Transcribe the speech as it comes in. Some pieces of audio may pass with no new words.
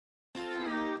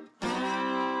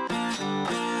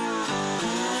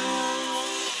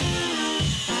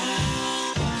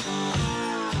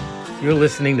You're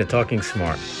listening to Talking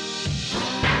Smart.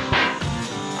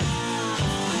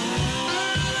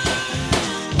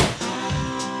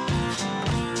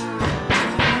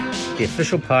 The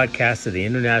official podcast of the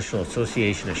International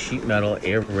Association of Sheet Metal,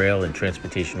 Air, Rail, and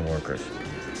Transportation Workers.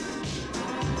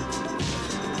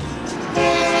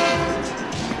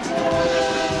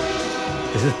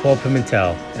 This is Paul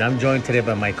Pimentel, and I'm joined today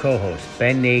by my co-hosts,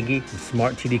 Ben Nagy from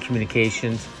Smart TD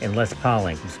Communications and Les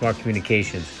Pauling from Smart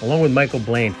Communications, along with Michael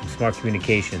Blaine from Smart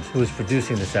Communications, who is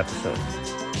producing this episode.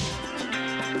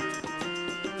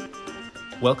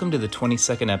 Welcome to the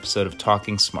 22nd episode of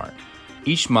Talking Smart.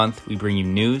 Each month, we bring you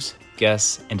news,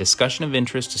 guests, and discussion of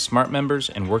interest to SMART members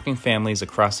and working families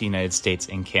across the United States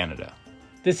and Canada.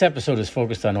 This episode is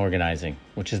focused on organizing,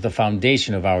 which is the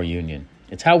foundation of our union.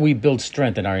 It's how we build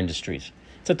strength in our industries.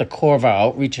 It's at the core of our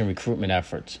outreach and recruitment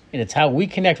efforts, and it's how we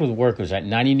connect with workers at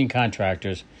non-union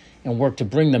contractors and work to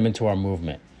bring them into our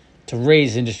movement, to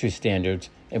raise industry standards,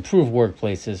 improve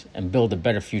workplaces, and build a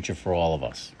better future for all of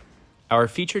us. Our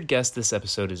featured guest this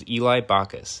episode is Eli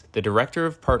Bacchus, the Director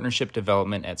of Partnership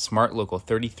Development at Smart Local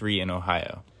 33 in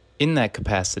Ohio. In that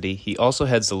capacity, he also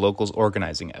heads the local's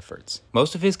organizing efforts.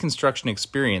 Most of his construction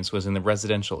experience was in the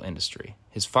residential industry.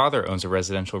 His father owns a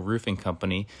residential roofing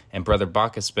company, and Brother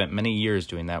Bacchus spent many years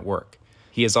doing that work.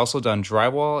 He has also done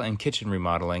drywall and kitchen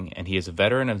remodeling, and he is a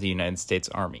veteran of the United States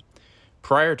Army.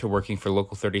 Prior to working for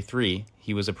Local 33,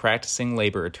 he was a practicing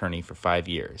labor attorney for 5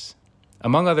 years.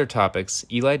 Among other topics,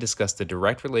 Eli discussed the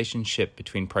direct relationship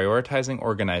between prioritizing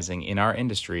organizing in our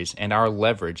industries and our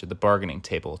leverage at the bargaining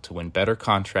table to win better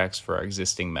contracts for our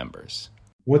existing members.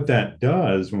 What that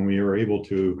does when we are able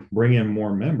to bring in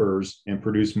more members and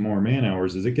produce more man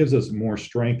hours is it gives us more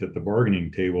strength at the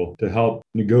bargaining table to help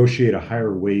negotiate a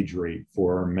higher wage rate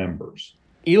for our members.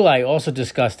 Eli also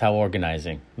discussed how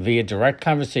organizing, via direct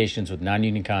conversations with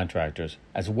non-union contractors,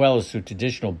 as well as through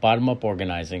traditional bottom-up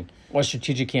organizing or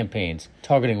strategic campaigns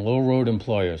targeting low-road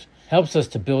employers, helps us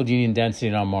to build union density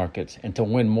in our markets and to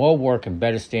win more work and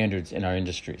better standards in our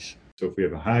industries. So if we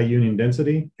have a high union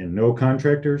density and no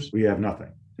contractors, we have nothing.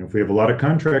 And if we have a lot of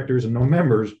contractors and no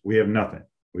members, we have nothing.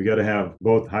 We got to have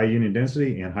both high union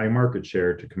density and high market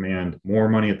share to command more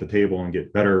money at the table and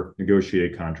get better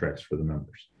negotiated contracts for the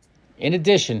members. In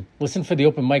addition, listen for the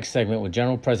open mic segment with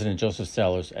General President Joseph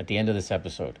Sellers at the end of this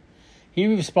episode. He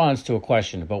responds to a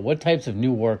question about what types of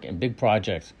new work and big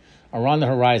projects are on the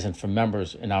horizon for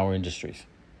members in our industries.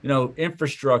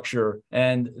 Infrastructure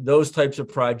and those types of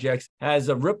projects has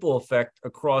a ripple effect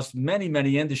across many,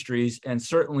 many industries, and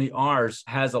certainly ours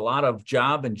has a lot of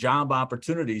job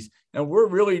opportunities. And we're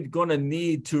really going to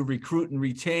need to recruit and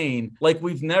retain like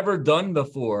we've never done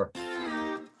before.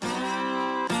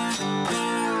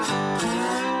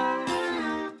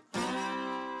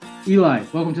 Eli,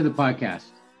 welcome to the podcast.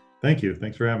 Thank you.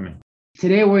 Thanks for having me.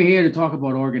 Today, we're here to talk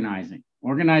about organizing.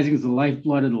 Organizing is the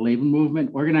lifeblood of the labor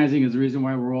movement. Organizing is the reason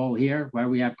why we're all here, why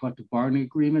we have collective bargaining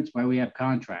agreements, why we have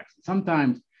contracts.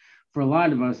 Sometimes, for a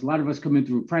lot of us come in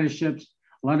through apprenticeships.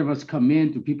 A lot of us come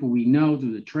in through people we know,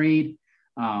 through the trade.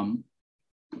 But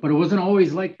it wasn't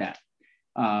always like that.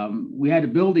 We had to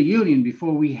build a union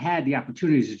before we had the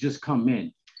opportunities to just come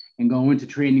in and go into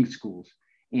training schools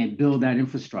and build that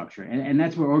infrastructure. And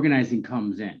that's where organizing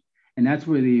comes in. And that's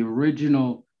where the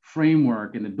original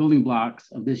framework and the building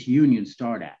blocks of this union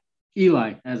start at.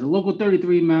 Eli, as a Local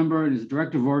 33 member and as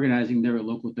Director of Organizing there at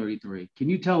Local 33, can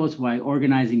you tell us why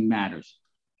organizing matters?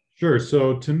 Sure.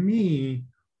 So to me,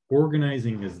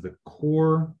 organizing is the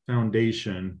core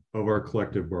foundation of our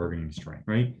collective bargaining strength,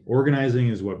 right? Organizing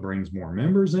is what brings more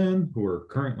members in who are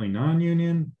currently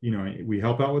non-union. We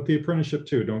help out with the apprenticeship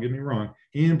too, don't get me wrong,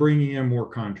 and bringing in more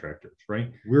contractors,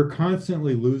 right? We're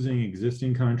constantly losing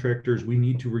existing contractors. We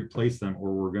need to replace them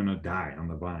or we're going to die on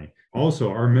the vine.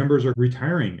 Also, our members are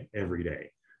retiring every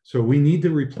day. So we need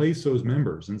to replace those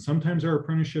members. And sometimes our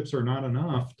apprenticeships are not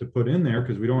enough to put in there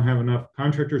because we don't have enough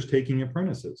contractors taking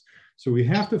apprentices. So we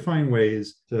have to find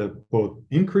ways to both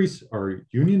increase our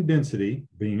union density,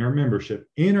 being our membership,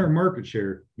 and our market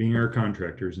share, being our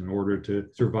contractors, in order to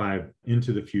survive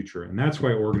into the future. And that's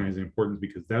why organizing is important,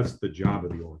 because that's the job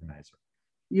of the organizer.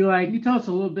 Eli, can you tell us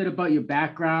a little bit about your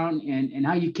background and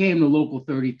how you came to Local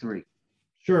 33?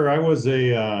 Sure. I was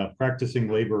a practicing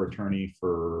labor attorney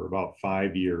for about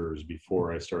 5 years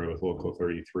before I started with Local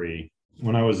 33.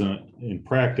 When I was in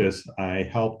practice, I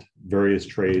helped various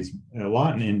trades, a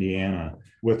lot in Indiana,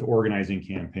 with organizing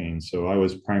campaigns. So I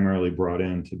was primarily brought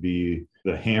in to be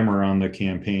the hammer on the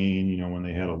campaign. When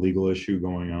they had a legal issue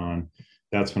going on,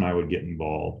 that's when I would get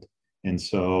involved. And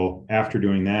so after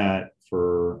doing that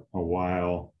for a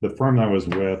while, the firm I was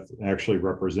with actually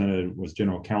was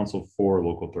general counsel for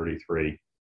Local 33.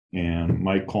 And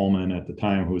Mike Coleman at the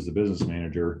time, who was the business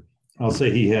manager, I'll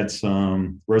say he had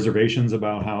some reservations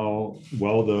about how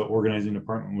well the organizing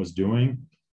department was doing.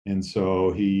 And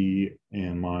so he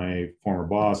and my former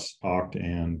boss talked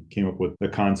and came up with the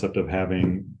concept of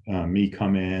having me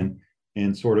come in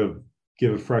and sort of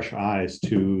give fresh eyes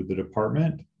to the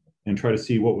department and try to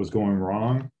see what was going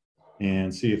wrong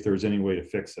and see if there's any way to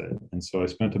fix it. And so I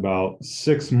spent about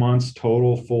 6 months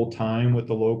total full time with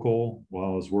the local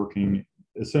while I was working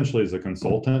essentially as a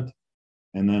consultant,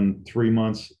 and then 3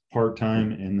 months part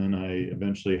time. And then I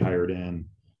eventually hired in.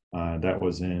 That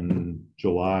was in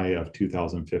July of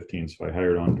 2015. So I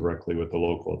hired on directly with the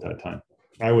local at that time.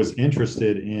 I was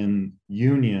interested in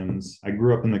unions. I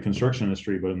grew up in the construction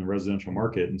industry, but in the residential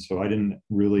market. And so I didn't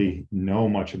really know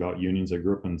much about unions. I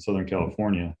grew up in Southern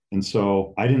California. And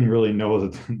so I didn't really know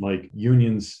that like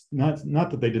unions, not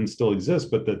that they didn't still exist,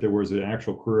 but that there was an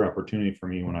actual career opportunity for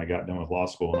me when I got done with law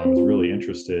school. And I was really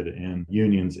interested in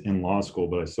unions in law school,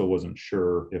 but I still wasn't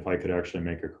sure if I could actually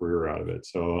make a career out of it.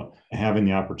 So having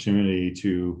the opportunity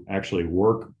to actually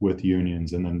work with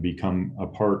unions and then become a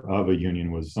part of a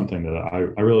union was something that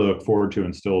I really look forward to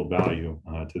and still value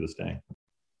to this day.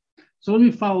 So let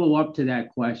me follow up to that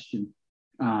question.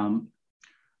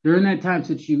 During that time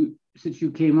since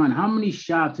you came on, how many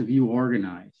shops have you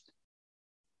organized?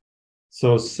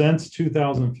 So since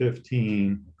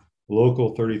 2015,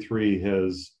 Local 33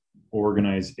 has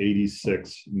organized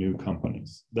 86 new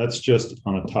companies. That's just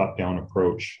on a top-down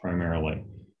approach primarily.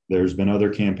 There's been other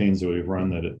campaigns that we've run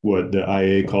that what the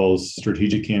IA calls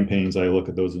strategic campaigns. I look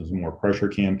at those as more pressure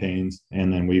campaigns.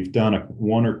 And then we've done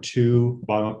one or two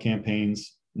bottom-up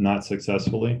campaigns, not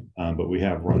successfully, but we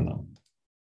have run them.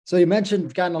 So you mentioned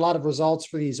you've gotten a lot of results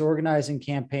for these organizing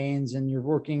campaigns, and you're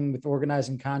working with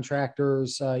organizing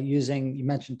contractors using, you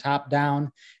mentioned top down,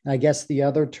 and I guess the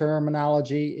other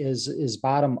terminology is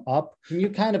bottom up. Can you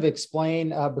kind of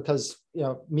explain, because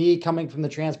me coming from the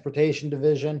transportation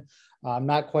division, I'm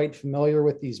not quite familiar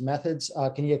with these methods.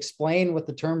 Can you explain what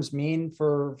the terms mean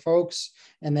for folks?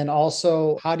 And then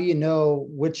also, how do you know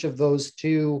which of those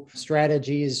two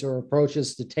strategies or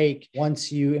approaches to take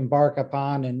once you embark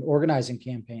upon an organizing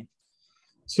campaign?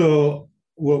 So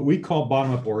what we call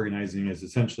bottom-up organizing is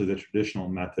essentially the traditional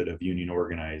method of union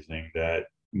organizing that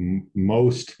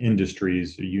most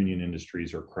industries, union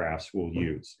industries or crafts will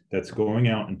use. That's going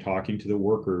out and talking to the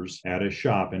workers at a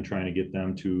shop and trying to get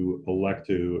them to elect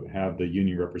to have the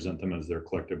union represent them as their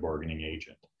collective bargaining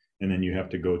agent. And then you have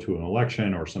to go to an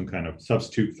election or some kind of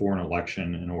substitute for an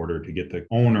election in order to get the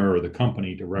owner or the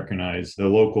company to recognize the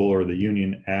local or the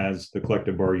union as the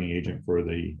collective bargaining agent for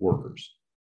the workers.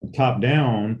 Top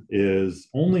down is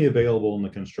only available in the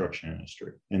construction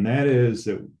industry. And that is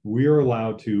that we are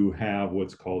allowed to have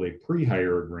what's called a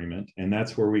pre-hire agreement. And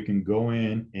that's where we can go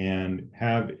in and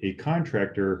have a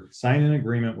contractor sign an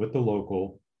agreement with the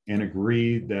local and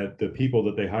agree that the people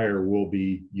that they hire will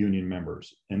be union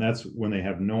members. And that's when they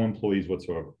have no employees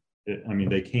whatsoever.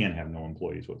 They can have no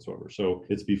employees whatsoever. So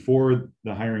it's before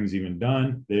the hiring's even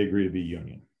done, they agree to be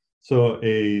union. So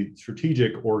a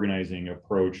strategic organizing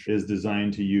approach is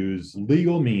designed to use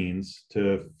legal means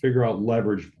to figure out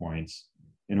leverage points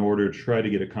in order to try to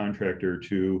get a contractor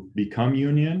to become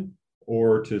union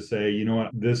or to say, you know what,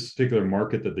 this particular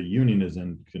market that the union is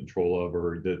in control of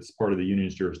or that's part of the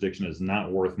union's jurisdiction is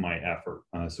not worth my effort.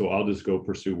 So I'll just go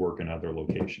pursue work in other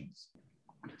locations.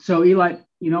 So Eli,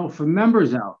 for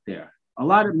members out there, a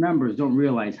lot of members don't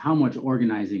realize how much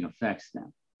organizing affects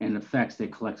them and affects their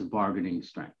collective bargaining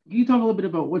strength. Can you talk a little bit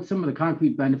about what some of the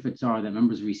concrete benefits are that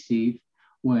members receive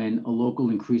when a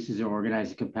local increases their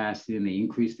organizing capacity and they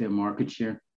increase their market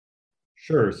share?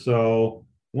 Sure. So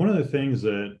one of the things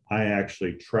that I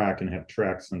actually track and have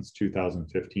tracked since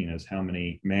 2015 is how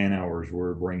many man hours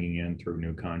we're bringing in through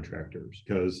new contractors.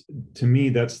 Because to me,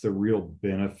 that's the real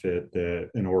benefit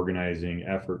that an organizing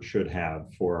effort should have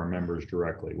for our members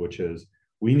directly, which is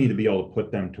we need to be able to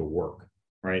put them to work.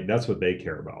 Right? That's what they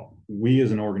care about. We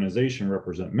as an organization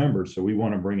represent members, so we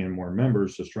want to bring in more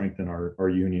members to strengthen our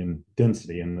union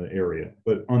density in the area.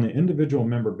 But on the individual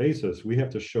member basis, we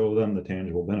have to show them the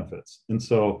tangible benefits. And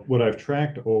so what I've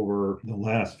tracked over the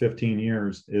last 15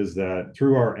 years is that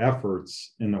through our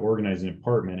efforts in the organizing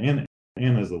department and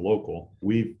as a local,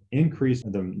 we've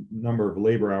increased the number of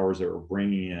labor hours that we're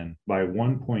bringing in by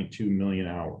 1.2 million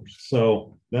hours.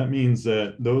 So that means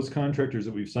that those contractors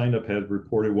that we've signed up have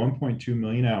reported 1.2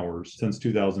 million hours since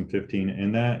 2015.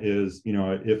 And that is,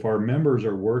 if our members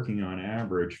are working on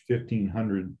average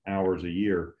 1,500 hours a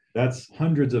year, That's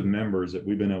hundreds of members that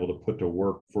we've been able to put to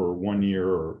work for 1 year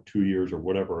or 2 years or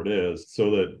whatever it is,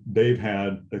 so that they've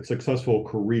had successful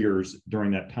careers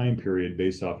during that time period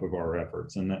based off of our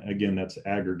efforts. And that, again, that's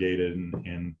aggregated,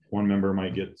 and one member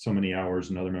might get so many hours,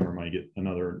 another member might get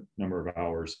another number of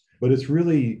hours. But it's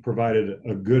really provided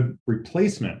a good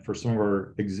replacement for some of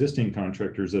our existing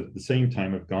contractors that at the same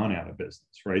time have gone out of business,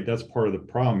 right? That's part of the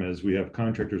problem, is we have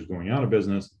contractors going out of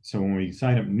business. So when we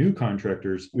sign up new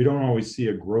contractors, we don't always see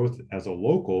a growth as a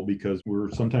local, because we're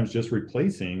sometimes just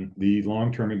replacing the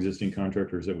long-term existing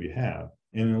contractors that we have.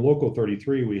 And in Local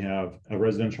 33, we have a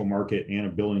residential market and a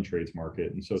building trades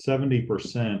market. And so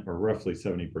 70%, or roughly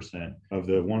 70%, of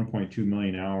the 1.2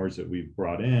 million hours that we've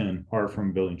brought in are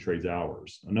from building trades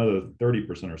hours. Another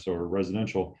 30% or so are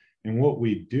residential. And what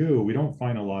we do, we don't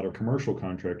find a lot of commercial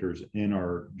contractors in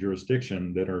our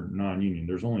jurisdiction that are non-union.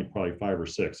 There's only probably 5 or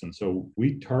 6. And so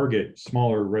we target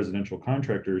smaller residential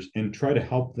contractors and try to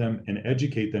help them and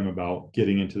educate them about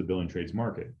getting into the building trades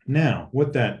market. Now,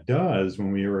 what that does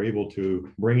when we are able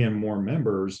to bring in more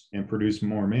members and produce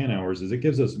more man hours is it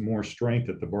gives us more strength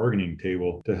at the bargaining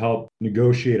table to help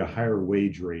negotiate a higher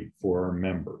wage rate for our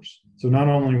members. So not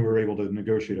only were we able to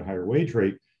negotiate a higher wage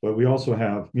rate, but we also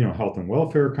have, health and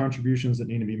welfare contributions that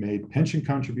need to be made, pension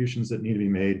contributions that need to be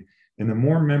made. And the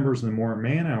more members and the more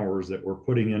man hours that we're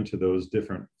putting into those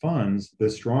different funds, the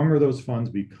stronger those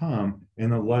funds become,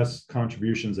 and the less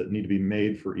contributions that need to be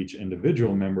made for each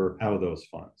individual member out of those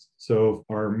funds. So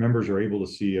our members are able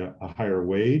to see a higher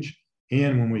wage.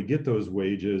 And when we get those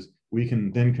wages, we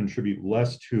can then contribute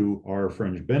less to our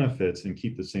fringe benefits and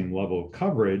keep the same level of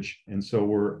coverage. And so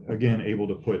we're, again, able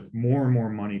to put more and more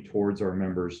money towards our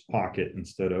members' pocket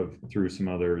instead of through some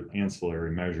other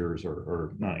ancillary measures,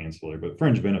 or not ancillary, but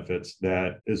fringe benefits.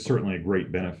 That is certainly a great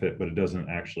benefit, but it doesn't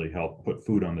actually help put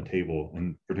food on the table.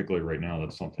 And particularly right now,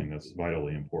 that's something that's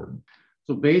vitally important.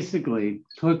 So basically,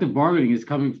 collective bargaining is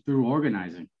coming through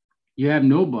organizing. You have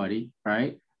nobody,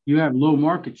 right? You have low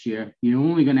market share. You're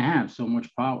only going to have so much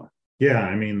power. Yeah,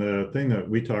 I mean, the thing that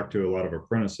we talk to a lot of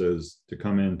apprentices to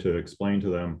come in to explain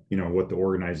to them, what the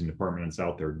organizing department is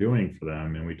out there doing for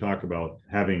them. And we talk about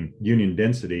having union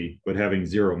density, but having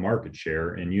zero market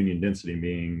share, and union density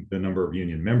being the number of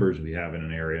union members we have in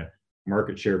an area,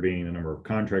 market share being the number of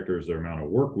contractors, the amount of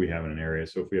work we have in an area.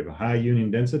 So if we have a high union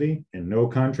density and no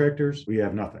contractors, we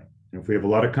have nothing. And if we have a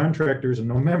lot of contractors and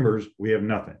no members, we have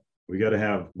nothing. We got to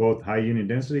have both high union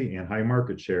density and high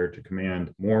market share to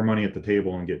command more money at the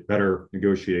table and get better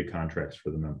negotiated contracts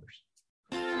for the members.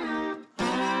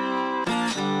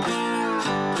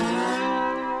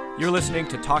 You're listening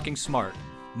to Talking Smart.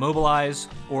 Mobilize,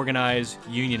 organize,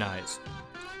 unionize.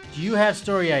 Do you have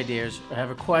story ideas or have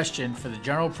a question for the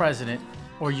General President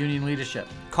or union leadership?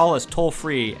 Call us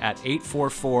toll-free at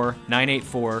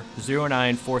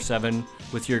 844-984-0947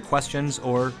 with your questions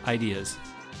or ideas.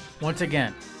 Once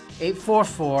again,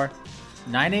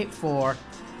 844-984-0947.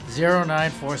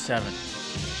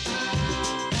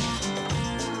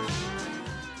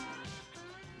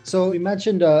 So we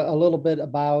mentioned a little bit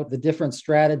about the different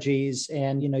strategies,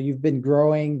 and you've been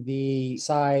growing the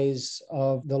size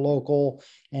of the local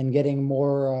and getting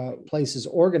more places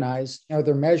organized. Are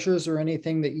there measures or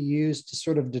anything that you use to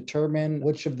sort of determine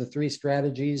which of the 3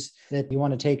 strategies that you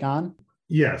want to take on?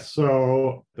 Yes.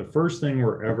 So the first thing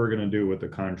we're ever going to do with the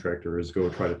contractor is go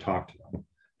try to talk to them.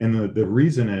 And the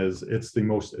reason is it's the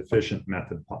most efficient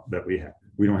method that we have.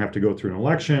 We don't have to go through an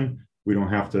election. We don't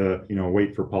have to,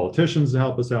 wait for politicians to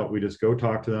help us out. We just go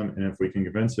talk to them. And if we can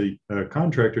convince a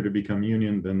contractor to become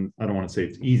union, then I don't want to say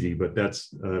it's easy, but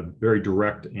that's a very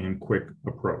direct and quick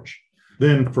approach.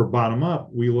 Then for bottom up,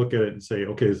 we look at it and say,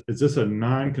 okay, is this a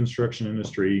non-construction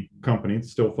industry company that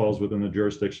still falls within the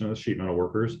jurisdiction of the sheet metal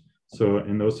workers? So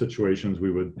in those situations,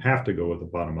 we would have to go with a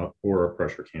bottom up or a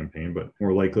pressure campaign, but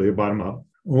more likely a bottom up.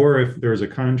 Or if there's a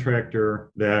contractor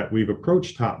that we've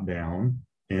approached top down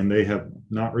and they have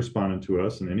not responded to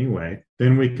us in any way,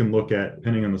 then we can look at,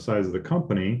 depending on the size of the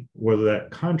company, whether that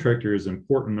contractor is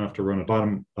important enough to run a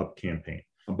bottom up campaign.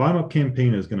 A bottom-up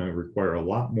campaign is going to require a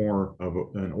lot more of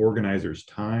an organizer's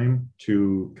time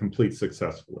to complete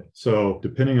successfully. So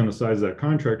depending on the size of that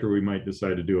contractor, we might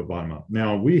decide to do a bottom-up.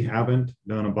 Now, we haven't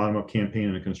done a bottom-up campaign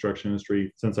in the construction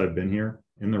industry since I've been here.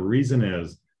 And the reason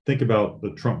is, think about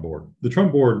the Trump board. The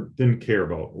Trump board didn't care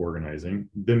about organizing,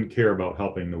 didn't care about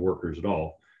helping the workers at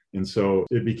all. And so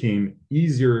it became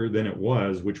easier than it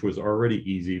was, which was already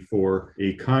easy for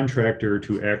a contractor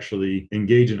to actually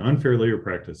engage in unfair labor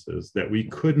practices that we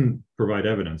couldn't provide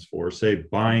evidence for, say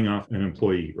buying off an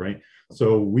employee, right?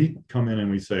 So we come in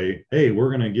and we say, hey,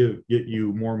 we're going to get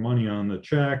you more money on the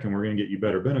check and we're going to get you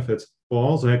better benefits. Well,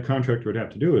 all that contractor would have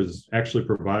to do is actually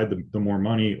provide the more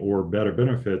money or better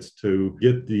benefits to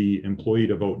get the employee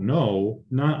to vote no,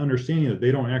 not understanding that they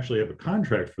don't actually have a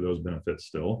contract for those benefits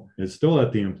still. It's still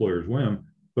at the employer's whim.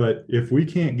 But if we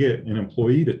can't get an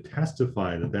employee to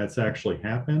testify that that's actually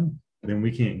happened, then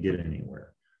we can't get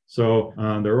anywhere. So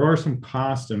there are some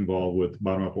costs involved with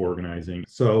bottom-up organizing.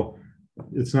 So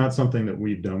it's not something that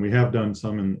we've done. We have done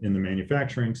some in the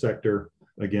manufacturing sector.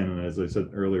 Again, and as I said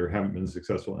earlier, haven't been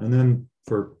successful. And then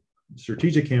for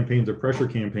strategic campaigns or pressure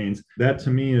campaigns, that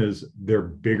to me is they're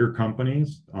bigger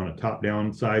companies on a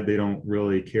top-down side. They don't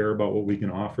really care about what we can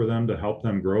offer them to help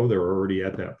them grow. They're already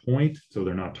at that point. So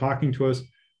they're not talking to us.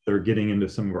 They're getting into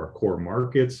some of our core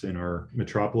markets in our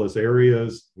metropolis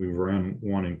areas. We ran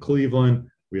one in Cleveland.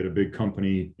 We had a big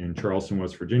company in Charleston,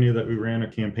 West Virginia that we ran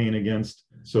a campaign against.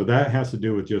 So that has to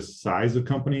do with just size of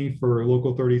company for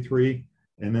Local 33.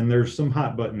 And then there's some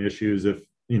hot button issues. If,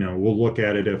 we'll look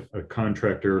at it if a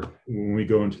contractor, when we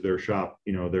go into their shop,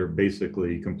 they're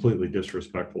basically completely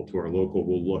disrespectful to our local,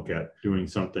 we'll look at doing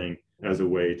something as a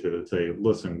way to say,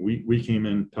 listen, we came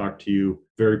in, talked to you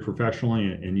very professionally,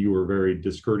 and you were very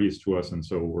discourteous to us. And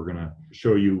so we're going to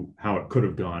show you how it could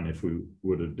have gone if we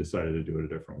would have decided to do it a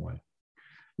different way.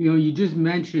 You just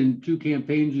mentioned 2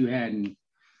 campaigns you had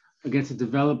against a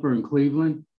developer in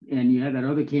Cleveland, and you had that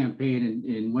other campaign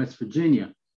in West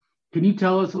Virginia. Can you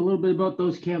tell us a little bit about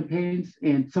those campaigns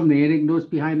and some of the anecdotes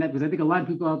behind that? Because I think a lot of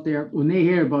people out there, when they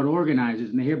hear about organizers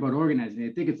and they hear about organizing,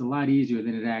 they think it's a lot easier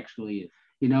than it actually is.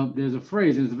 There's a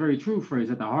phrase, and it's a very true phrase,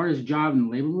 that the hardest job in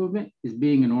the labor movement is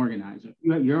being an organizer.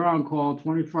 You're on call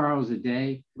 24 hours a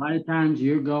day. A lot of times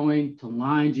you're going to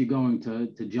lines, you're going to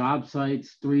job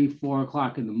sites 3, 4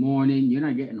 o'clock in the morning. You're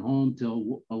not getting home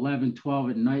till 11, 12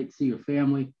 at night to see your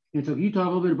family. And so can you talk a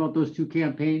little bit about those 2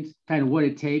 campaigns, kind of what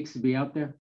it takes to be out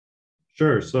there?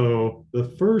 Sure. So the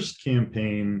first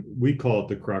campaign, we call it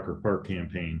the Crocker Park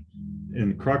campaign.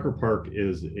 And Crocker Park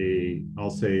is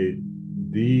I'll say,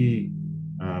 the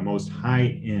most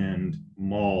high-end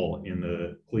mall in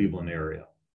the Cleveland area.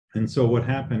 And so what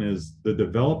happened is the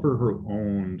developer who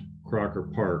owned Crocker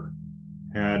Park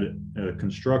had a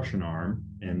construction arm,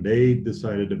 and they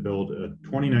decided to build a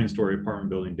 29-story apartment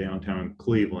building downtown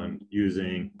Cleveland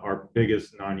using our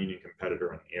biggest non-union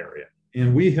competitor in the area.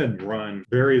 And we had run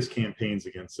various campaigns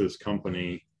against this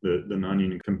company, the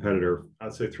non-union competitor,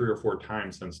 I'd say 3 or 4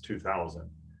 times since 2000.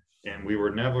 And we were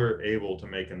never able to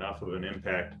make enough of an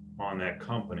impact on that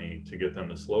company to get them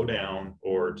to slow down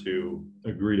or to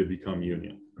agree to become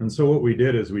union. And so what we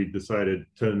did is we decided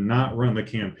to not run the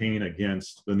campaign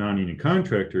against the non-union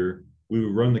contractor. We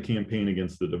would run the campaign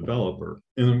against the developer.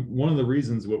 And one of the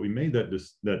reasons what we made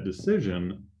that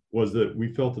decision was that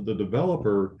we felt that the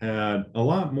developer had a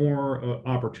lot more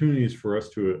opportunities for us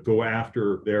to go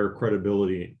after their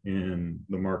credibility in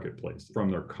the marketplace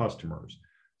from their customers.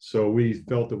 So we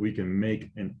felt that we can make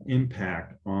an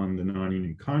impact on the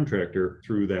non-union contractor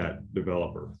through that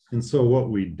developer. And so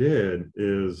what we did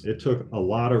is it took a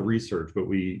lot of research, but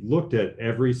we looked at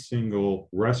every single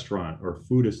restaurant or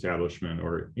food establishment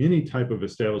or any type of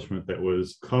establishment that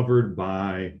was covered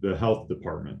by the health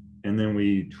department. And then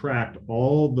we tracked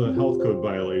all the health code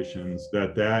violations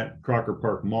that Crocker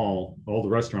Park Mall, all the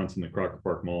restaurants in the Crocker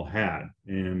Park Mall had.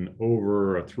 And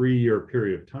over a 3-year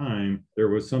period of time, there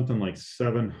was something like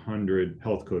 700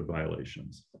 health code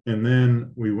violations. And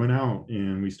then we went out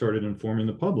and we started informing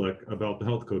the public about the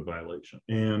health code violation.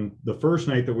 And the first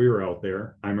night that we were out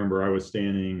there, I remember I was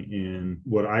standing in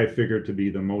what I figured to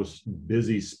be the most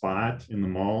busy spot in the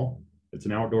mall. It's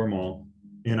an outdoor mall.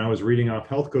 And I was reading off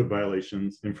health code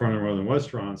violations in front of one of the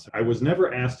restaurants. I was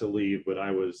never asked to leave, but I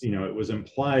was, it was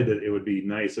implied that it would be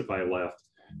nice if I left.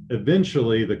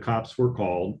 Eventually, the cops were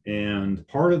called, and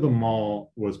part of the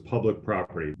mall was public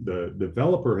property. The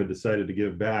developer had decided to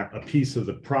give back a piece of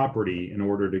the property in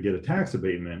order to get a tax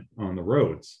abatement on the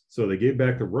roads. So they gave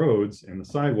back the roads and the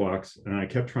sidewalks, and I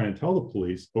kept trying to tell the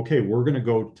police, okay, we're going to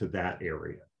go to that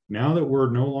area. Now that we're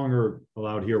no longer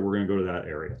allowed here, we're going to go to that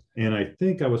area. And I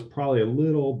think I was probably a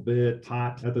little bit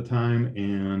hot at the time,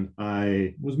 and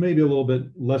I was maybe a little bit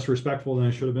less respectful than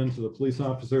I should have been to the police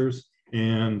officers.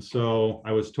 And so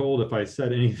I was told if I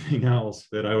said anything else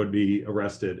that I would be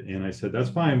arrested. And I said, that's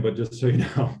fine, but just so you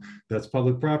know, that's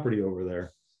public property over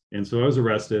there. And so I was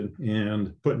arrested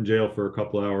and put in jail for a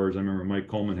couple of hours. I remember Mike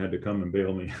Coleman had to come and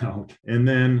bail me out. And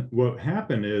then what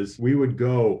happened is we would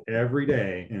go every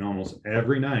day and almost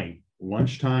every night,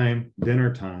 lunchtime,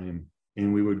 dinner time,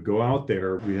 and we would go out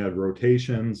there. We had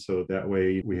rotations, so that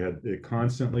way we had it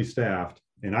constantly staffed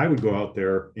And I would go out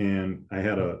there and I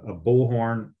had a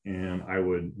bullhorn and I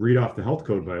would read off the health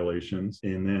code violations.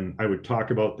 And then I would talk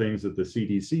about things that the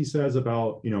CDC says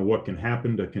about, what can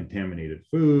happen to contaminated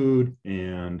food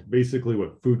and basically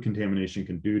what food contamination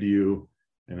can do to you.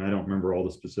 And I don't remember all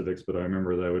the specifics, but I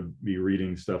remember that I would be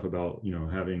reading stuff about,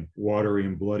 having watery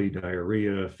and bloody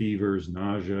diarrhea, fevers,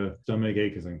 nausea, stomach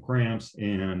aches and cramps.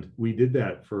 And we did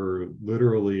that for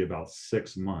literally about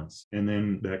 6 months. And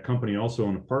then that company also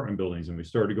owned apartment buildings. And we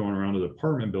started going around to the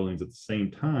apartment buildings at the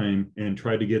same time and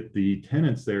tried to get the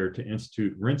tenants there to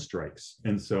institute rent strikes.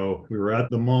 And so we were at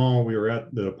the mall, we were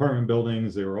at the apartment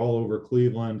buildings, they were all over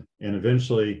Cleveland. And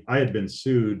eventually I had been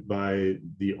sued by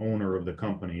the owner of the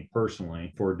company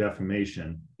personally for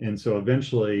defamation. And so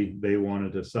eventually they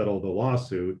wanted to settle the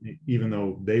lawsuit, even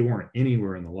though they weren't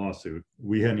anywhere in the lawsuit.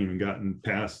 We hadn't even gotten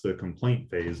past the complaint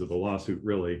phase of the lawsuit,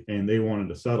 really, and they wanted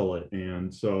to settle it.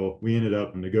 And so we ended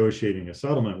up negotiating a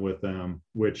settlement with them,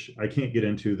 which I can't get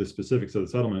into the specifics of the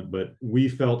settlement, but we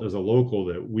felt as a local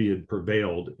that we had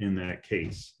prevailed in that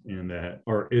case and that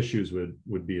our issues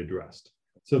would be addressed.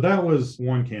 So that was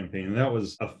one campaign. That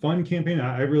was a fun campaign.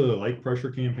 I really like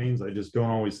pressure campaigns. I just don't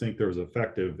always think they're as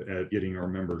effective at getting our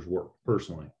members work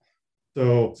personally.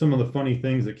 So some of the funny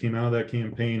things that came out of that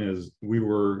campaign is we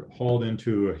were hauled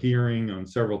into a hearing on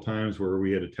several times where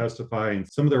we had to testify, and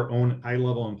some of their own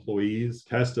high-level employees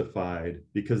testified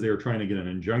because they were trying to get an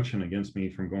injunction against me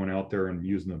from going out there and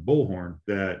using the bullhorn,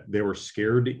 that they were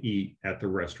scared to eat at the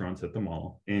restaurants at the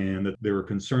mall and that they were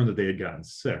concerned that they had gotten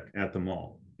sick at the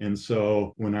mall. And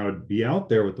so when I would be out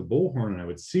there with the bullhorn and I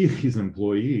would see these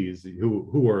employees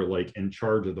who are like in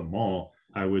charge of the mall,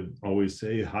 I would always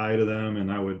say hi to them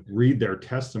and I would read their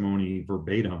testimony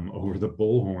verbatim over the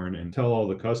bullhorn and tell all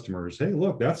the customers, hey,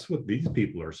 look, that's what these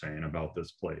people are saying about this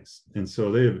place. And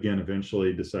so they again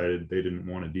eventually decided they didn't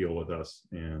want to deal with us.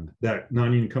 And that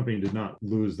non-union company did not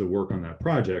lose the work on that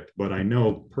project. But I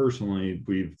know personally,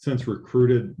 we've since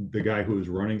recruited the guy who was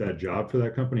running that job for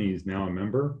that company. He's now a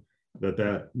member.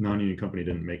 That non-union company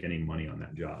didn't make any money on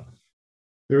that job.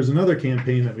 There was another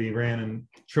campaign that we ran in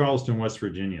Charleston, West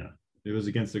Virginia. It was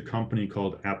against a company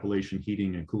called Appalachian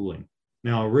Heating and Cooling.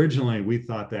 Now, originally, we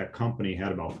thought that company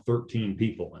had about 13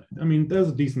 people in it. I mean, that was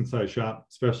a decent sized shop,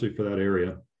 especially for that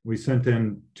area. We sent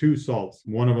in 2 salts.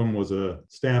 One of them was a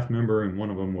staff member and one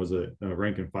of them was a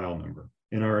rank and file member.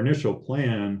 And our initial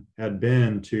plan had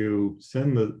been to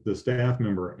send the staff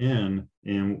member in.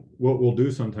 And what we'll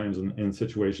do sometimes in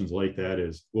situations like that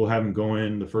is we'll have them go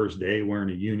in the first day wearing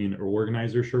a union or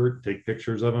organizer shirt, take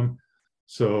pictures of them.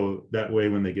 So that way,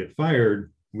 when they get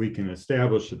fired, we can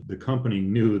establish that the company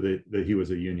knew that he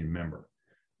was a union member.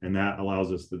 And that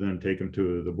allows us to then take him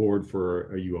to the board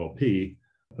for a ULP.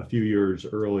 A few years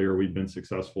earlier, we'd been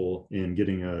successful in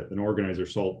getting an organizer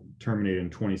salt terminated in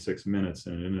 26 minutes,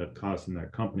 and it ended up costing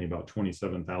that company about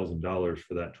 $27,000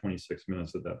 for that 26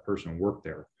 minutes that person worked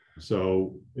there.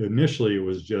 So initially, it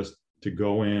was just to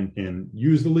go in and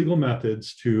use the legal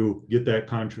methods to get that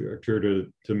contractor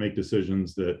to make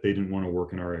decisions that they didn't want to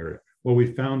work in our area. Well, we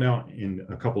found out in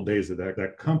a couple of days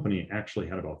that company actually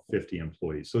had about 50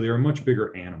 employees. So they're a much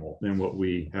bigger animal than what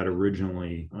we had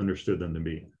originally understood them to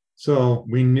be. So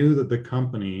we knew that the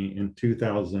company in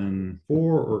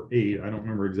 2004 or 8, I don't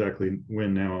remember exactly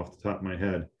when now off the top of my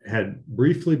head, had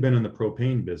briefly been in the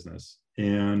propane business.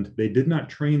 And they did not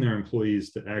train their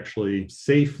employees to actually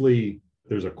safely,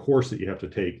 there's a course that you have to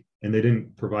take. And they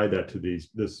didn't provide that to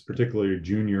this particular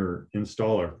junior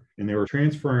installer. And they were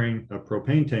transferring a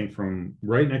propane tank from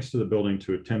right next to the building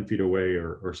to 10 feet away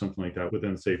or something like that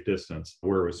within safe distance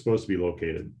where it was supposed to be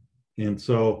located. And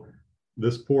so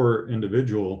this poor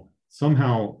individual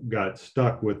somehow got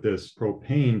stuck with this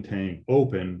propane tank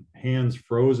open, hands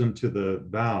frozen to the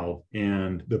valve,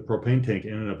 and the propane tank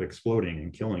ended up exploding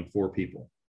and killing 4 people.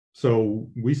 So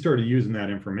we started using that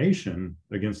information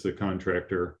against the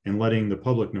contractor and letting the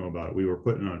public know about it. We were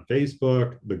putting it on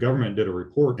Facebook. The government did a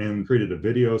report and created a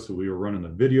video. So we were running the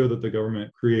video that the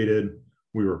government created.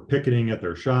 We were picketing at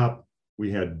their shop.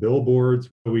 We had billboards.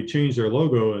 We changed their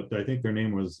logo. I think their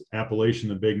name was Appalachian,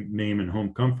 the Big Name in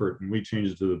Home Comfort, and we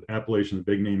changed it to Appalachian, the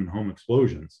Big Name in Home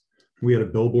Explosions. We had a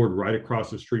billboard right across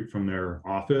the street from their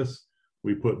office.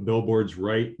 We put billboards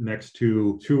right next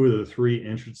to 2 of the 3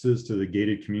 entrances to the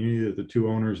gated community that the 2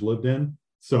 owners lived in.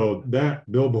 So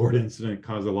that billboard incident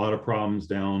caused a lot of problems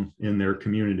down in their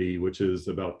community, which is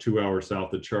about 2 hours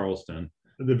south of Charleston.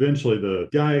 And eventually, the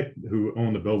guy who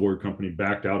owned the billboard company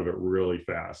backed out of it really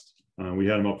fast. We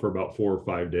had them up for about 4 or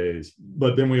 5 days.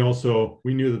 But then we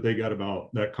knew that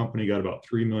that company got about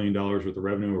 $3 million worth of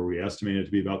revenue, or we estimated it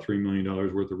to be about $3 million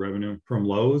worth of revenue from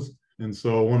Lowe's. And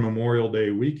so one Memorial Day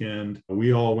weekend,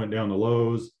 we all went down to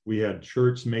Lowe's. We had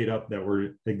shirts made up that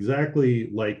were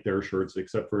exactly like their shirts,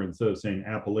 except for instead of saying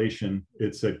Appalachian,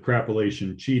 it said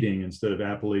Crapulation Cheating instead of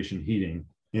Appalachian Heating.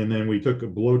 And then we took a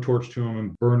blowtorch to them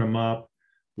and burned them up.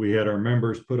 We had our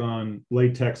members put on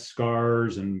latex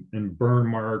scars and burn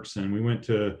marks, and we went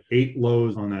to 8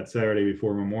 Lowe's on that Saturday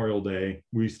before Memorial Day.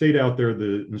 We stayed out there.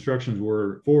 The instructions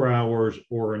were 4 hours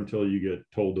or until you get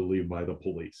told to leave by the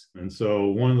police. And so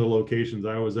one of the locations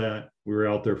I was at, we were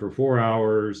out there for 4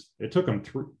 hours. It took them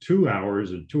 2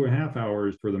 hours and 2.5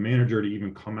 hours for the manager to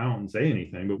even come out and say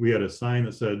anything. But we had a sign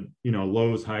that said,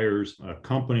 Lowe's hires a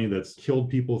company that's killed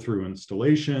people through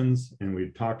installations. And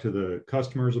we talked to the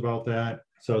customers about that.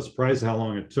 So I was surprised how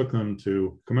long it took them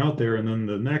to come out there. And then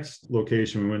the next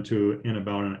location we went to, in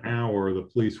about an hour, the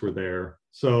police were there.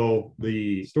 So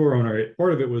the store owner,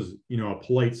 part of it was, a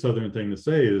polite Southern thing to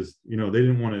say is, they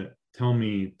didn't want to tell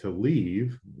me to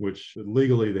leave, which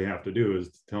legally they have to do,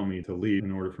 is to tell me to leave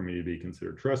in order for me to be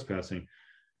considered trespassing.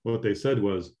 What they said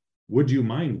was, would you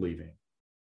mind leaving?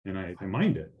 And I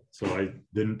minded. So I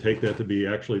didn't take that to be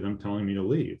actually them telling me to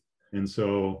leave. And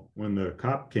so when the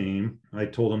cop came, I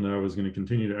told him that I was going to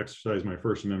continue to exercise my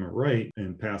First Amendment right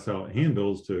and pass out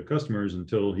handbills to customers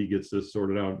until he gets this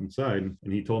sorted out inside.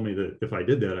 And he told me that if I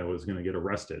did that, I was going to get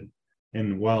arrested.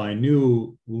 And while I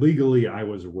knew legally I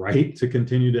was right to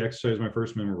continue to exercise my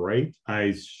First Amendment right,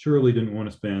 I surely didn't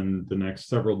want to spend the next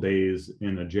several days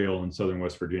in a jail in Southern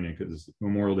West Virginia, because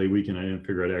Memorial Day weekend, I didn't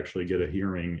figure I'd actually get a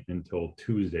hearing until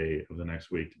Tuesday of the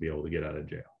next week to be able to get out of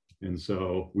jail. And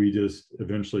so we just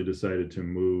eventually decided to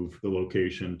move the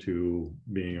location to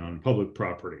being on public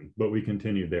property, but we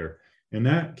continued there. And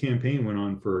that campaign went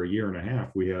on for 1.5 years.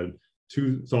 We had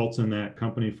 2 assaults in that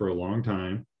company for a long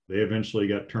time. They eventually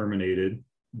got terminated,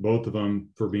 both of them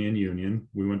for being union.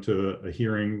 We went to a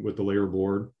hearing with the labor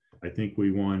board. I think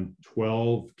we won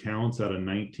 12 counts out of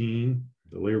 19.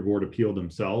 The labor board appealed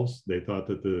themselves. They thought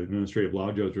that the administrative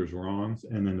law judge was wrong.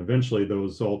 And then eventually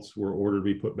those assaults were ordered to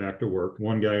be put back to work.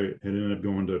 One guy had ended up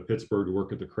going to Pittsburgh to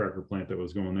work at the cracker plant that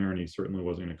was going there, and he certainly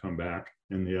wasn't going to come back.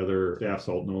 And the other staff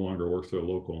assault no longer works for the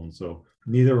local. And so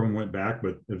neither of them went back.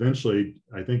 But eventually,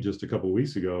 I think just a couple of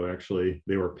weeks ago, actually,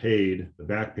 they were paid the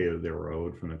back pay that they were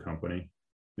owed from the company.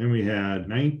 Then we had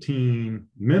 19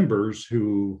 members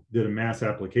who did a mass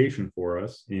application for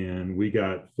us, and we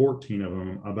got 14 of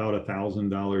them about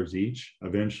 $1,000 each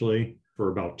eventually for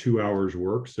about 2 hours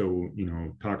work. So,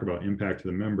 talk about impact to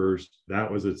the members. That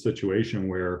was a situation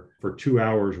where for 2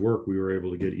 hours work, we were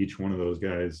able to get each one of those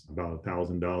guys about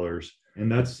 $1,000. And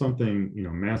that's something,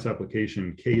 mass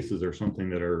application cases are something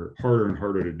that are harder and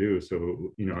harder to do.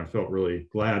 So, I felt really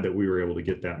glad that we were able to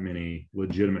get that many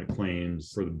legitimate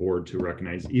claims for the board to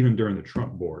recognize, even during the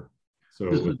Trump board. So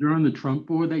this was during the Trump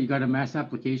board that you got a mass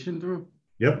application through?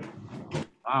 Yep.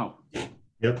 Wow.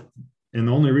 Yep. And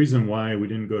the only reason why we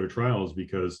didn't go to trial is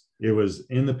because it was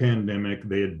in the pandemic.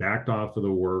 They had backed off of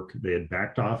the work. They had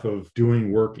backed off of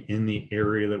doing work in the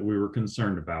area that we were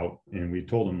concerned about. And we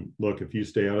told them, look, if you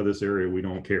stay out of this area, we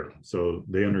don't care. So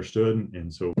they understood.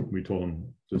 And so we told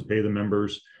them, just pay the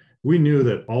members. We knew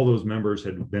that all those members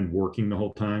had been working the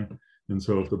whole time. And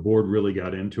so if the board really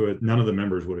got into it, none of the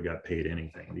members would have got paid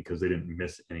anything because they didn't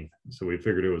miss anything. So we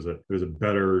figured it was a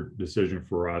better decision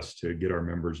for us to get our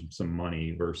members some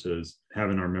money versus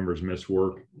having our members miss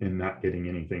work and not getting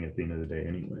anything at the end of the day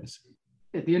anyways.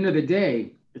 At the end of the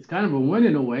day, it's kind of a win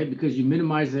in a way because you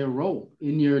minimize their role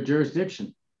in your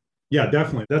jurisdiction. Yeah,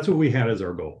 definitely. That's what we had as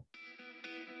our goal.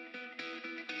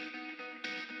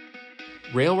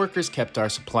 Rail workers kept our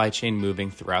supply chain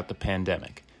moving throughout the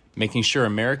pandemic, making sure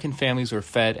American families were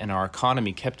fed and our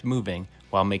economy kept moving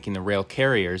while making the rail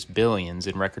carriers billions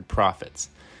in record profits.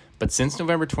 But since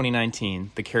November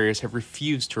 2019, the carriers have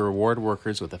refused to reward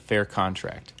workers with a fair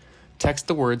contract. Text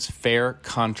the words FAIR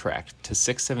CONTRACT to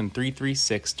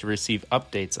 67336 to receive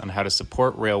updates on how to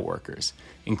support rail workers,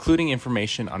 including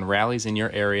information on rallies in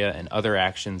your area and other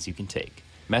actions you can take.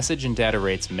 Message and data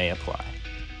rates may apply.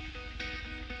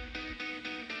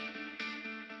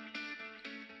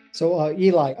 So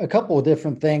Eli, a couple of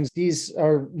different things. These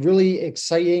are really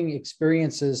exciting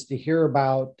experiences to hear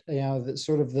about,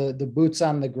 the boots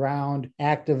on the ground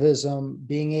activism,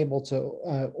 being able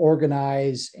to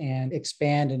organize and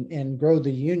expand and grow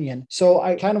the union. So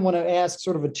I kind of want to ask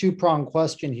sort of a two-pronged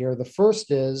question here. The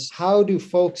first is, how do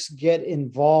folks get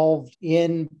involved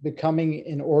in becoming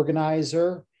an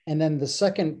organizer? And then the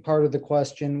second part of the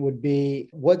question would be,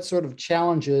 what sort of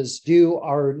challenges do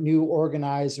our new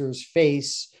organizers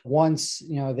face once,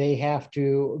 they have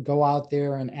to go out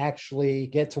there and actually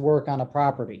get to work on a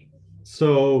property?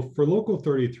 So for Local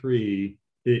 33,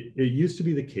 It used to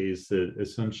be the case that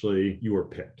essentially you were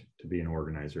picked to be an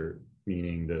organizer,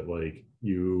 meaning that like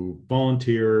you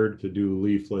volunteered to do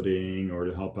leafleting or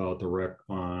to help out the rec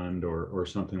fund or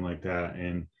something like that.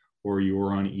 And or you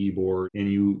were on e-board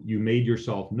and you made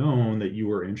yourself known that you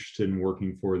were interested in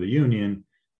working for the union.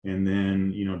 And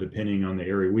then, depending on the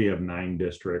area, we have 9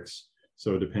 districts.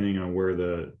 So depending on where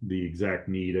the exact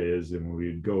need is, and we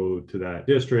would go to that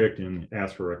district and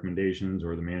ask for recommendations,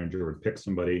 or the manager would pick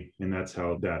somebody, and that's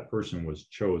how that person was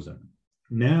chosen.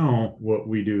 Now, what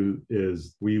we do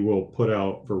is we will put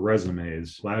out for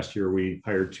resumes. Last year, we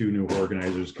hired 2 new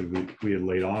organizers because we had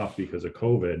laid off because of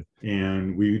COVID.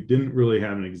 And we didn't really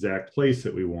have an exact place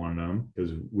that we wanted them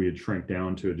because we had shrunk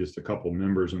down to just a couple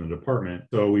members in the department.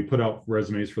 So we put out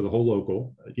resumes for the whole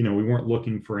local. We weren't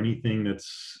looking for anything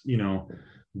that's,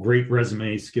 great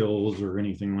resume skills or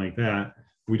anything like that.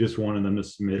 We just wanted them to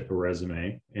submit a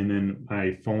resume. And then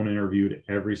I phone interviewed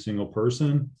every single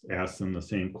person, asked them the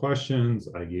same questions.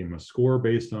 I gave them a score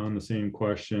based on the same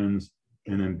questions.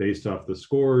 And then based off the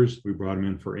scores, we brought them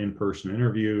in for in-person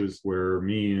interviews where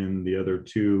me and the other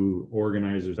 2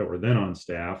 organizers that were then on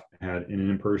staff had an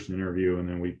in-person interview. And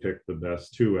then we picked the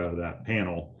best 2 out of that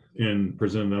panel and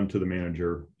presented them to the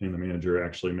manager. And the manager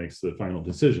actually makes the final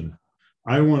decision.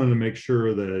 I wanted to make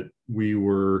sure that we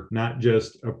were not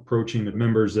just approaching the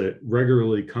members that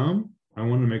regularly come. I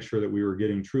wanted to make sure that we were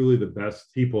getting truly the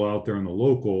best people out there in the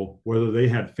local, whether they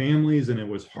had families and it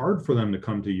was hard for them to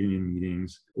come to union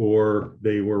meetings, or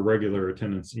they were regular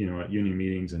attendants, at union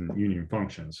meetings and union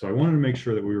functions. So I wanted to make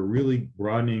sure that we were really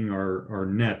broadening our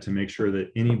net to make sure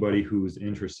that anybody who's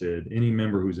interested, any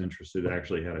member who's interested,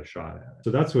 actually had a shot at it.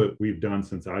 So that's what we've done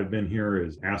since I've been here,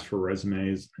 is ask for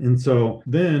resumes. And so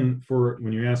then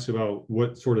when you ask about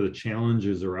what sort of the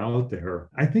challenges are out there,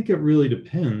 I think it really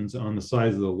depends on the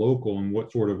size of the local and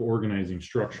what sort of organizing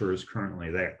structure is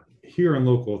currently there. Here in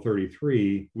Local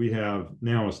 33, we have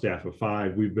now a staff of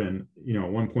 5. We've been,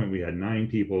 at one point we had 9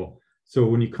 people. So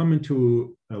when you come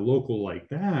into a local like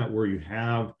that, where you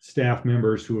have staff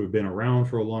members who have been around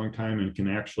for a long time and can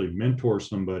actually mentor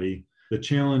somebody, the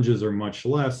challenges are much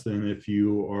less than if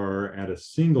you are at a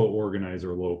single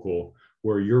organizer local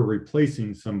where you're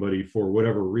replacing somebody for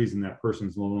whatever reason that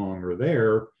person's no longer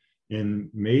there. And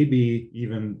maybe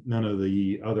even none of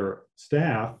the other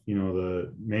staff,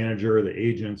 the manager, the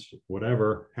agents,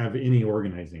 whatever, have any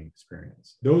organizing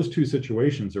experience. Those 2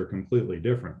 situations are completely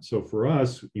different. So for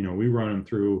us, we run them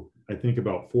through, I think,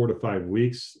 about 4 to 5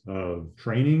 weeks of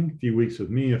training, a few weeks with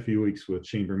me, a few weeks with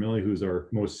Shane Vermilli, who's our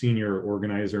most senior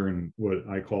organizer and what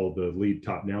I call the lead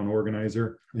top-down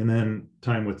organizer. And then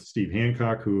time with Steve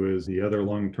Hancock, who is the other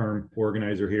long-term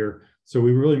organizer here. So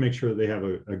we really make sure that they have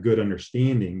a good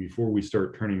understanding before we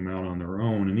start turning them out on their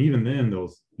own. And even then,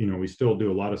 we still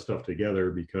do a lot of stuff together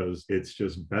because it's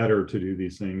just better to do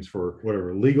these things for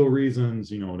whatever legal reasons,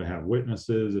 to have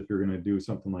witnesses if you're going to do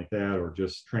something like that, or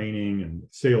just training and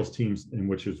sales teams, and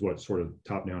which is what sort of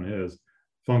top-down is,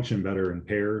 function better in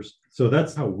pairs. So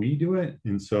that's how we do it.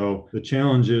 And so the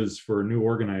challenges for a new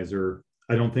organizer,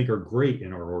 I don't think, are great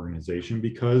in our organization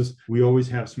because we always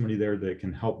have somebody there that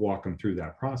can help walk them through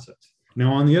that process.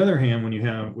 Now, on the other hand,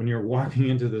 when you're walking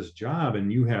into this job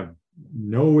and you have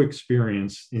no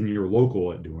experience in your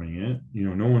local at doing it,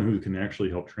 no one who can actually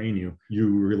help train you, you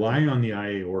rely on the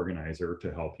IA organizer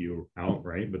to help you out,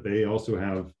 right? But they also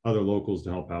have other locals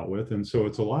to help out with. And so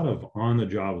it's a lot of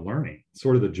on-the-job learning.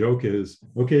 Sort of the joke is,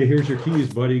 okay, here's your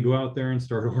keys, buddy, go out there and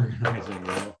start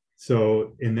organizing.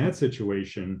 So in that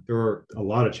situation, there are a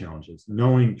lot of challenges,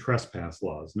 knowing trespass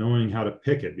laws, knowing how to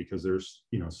picket, because there's,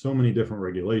 so many different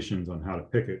regulations on how to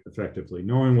picket effectively,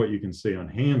 knowing what you can say on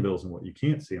handbills and what you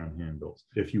can't say on handbills.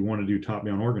 If you want to do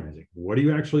top-down organizing, what do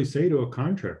you actually say to a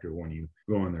contractor when you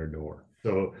go in their door?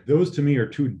 So those to me are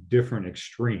 2 different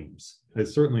extremes. I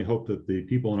certainly hope that the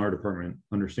people in our department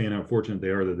understand how fortunate they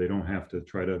are that they don't have to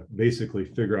try to basically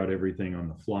figure out everything on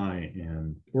the fly.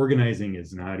 And organizing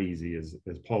is not easy, as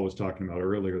Paul was talking about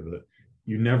earlier, that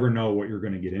you never know what you're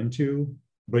going to get into,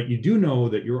 but you do know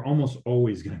that you're almost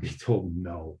always going to be told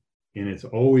no. And it's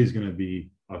always going to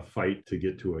be a fight to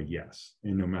get to a yes,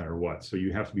 and no matter what. So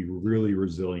you have to be really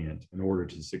resilient in order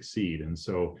to succeed. And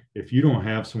so if you don't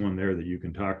have someone there that you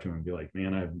can talk to and be like,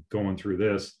 man, I'm going through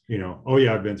this, oh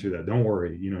yeah, I've been through that. Don't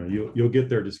worry. You'll get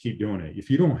there. Just keep doing it. If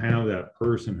you don't have that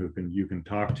person who you can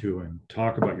talk to and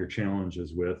talk about your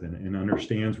challenges with and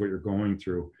understands what you're going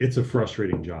through, it's a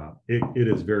frustrating job. It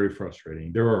is very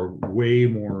frustrating. There are way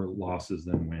more losses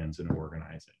than wins in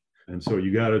organizing. And so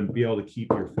you got to be able to keep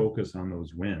your focus on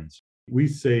those wins. We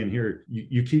say in here,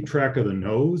 you keep track of the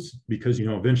no's because,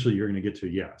 eventually you're going to get to a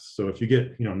yes. So if you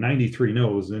get, 93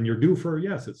 no's, then you're due for a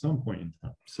yes at some point in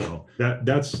time. So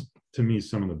that's to me,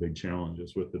 some of the big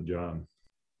challenges with the job.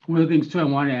 One of the things too I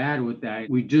want to add with that,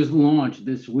 we just launched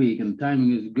this week, and the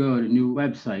timing is good, a new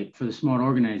website for the Smart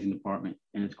Organizing Department,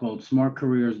 and it's called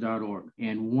smartcareers.org.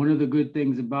 And one of the good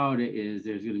things about it is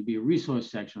there's going to be a resource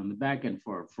section on the back end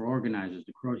for organizers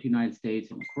across the United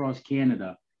States and across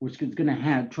Canada, which is going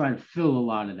to try to fill a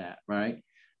lot of that, right?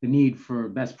 The need for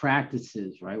best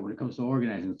practices, right, when it comes to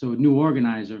organizing. So a new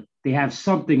organizer, they have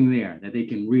something there that they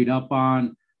can read up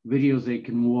on, videos they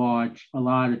can watch, a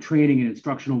lot of training and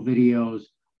instructional videos,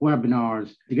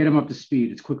 webinars to get them up to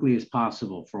speed as quickly as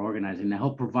possible for organizing to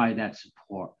help provide that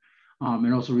support,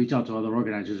 and also reach out to other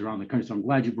organizers around the country. So I'm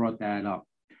glad you brought that up.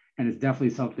 And it's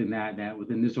definitely something that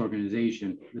within this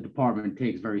organization, the department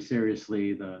takes very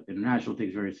seriously, the international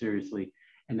takes very seriously,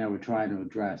 and that we're trying to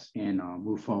address and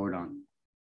move forward on.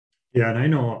 Yeah, and I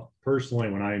know personally,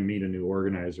 when I meet a new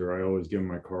organizer, I always give them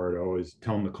my card. I always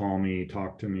tell them to call me,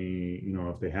 talk to me,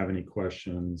 if they have any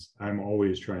questions. I'm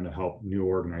always trying to help new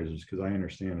organizers because I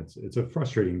understand it's a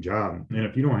frustrating job. And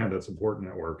if you don't have that support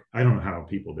network, I don't know how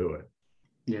people do it.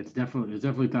 Yeah, it's definitely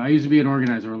tough. I used to be an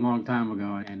organizer a long time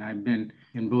ago, and I've been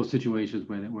in both situations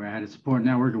where I had a support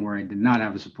network and where I did not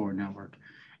have a support network.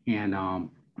 And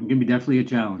it can be definitely a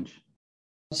challenge.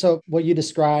 So what you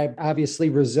described, obviously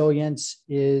resilience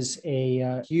is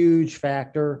a huge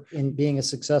factor in being a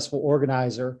successful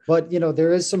organizer. But,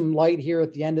 there is some light here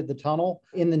at the end of the tunnel.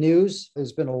 In the news,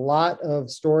 there's been a lot of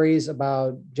stories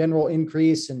about general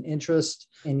increase in interest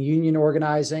in union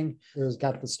organizing. There's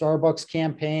got the Starbucks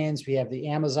campaigns. We have the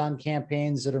Amazon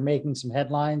campaigns that are making some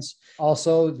headlines.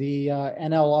 Also, the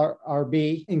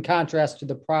NLRB, in contrast to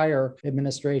the prior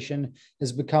administration,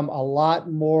 has become a lot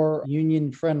more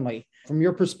union friendly. From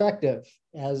your perspective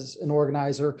as an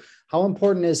organizer, how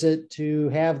important is it to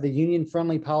have the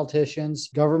union-friendly politicians,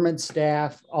 government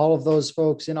staff, all of those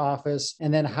folks in office?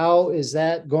 And then how is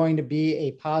that going to be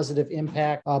a positive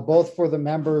impact both for the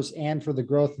members and for the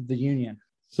growth of the union?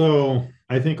 So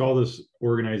I think all this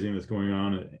organizing that's going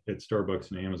on at Starbucks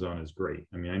and Amazon is great.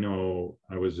 I mean, I know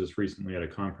I was just recently at a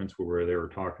conference where they were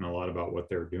talking a lot about what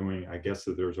they're doing. I guess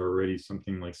that there's already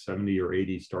something like 70 or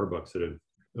 80 Starbucks that have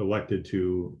elected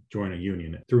to join a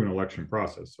union through an election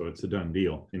process. So it's a done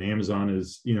deal. And Amazon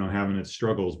is, having its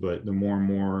struggles, but the more and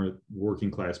more working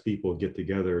class people get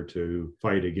together to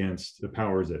fight against the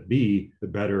powers that be, the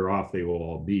better off they will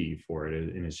all be for it.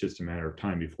 And it's just a matter of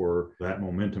time before that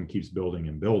momentum keeps building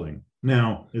and building.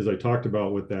 Now, as I talked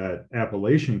about with that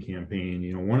Appalachian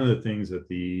campaign, one of the things that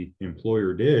the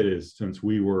employer did is, since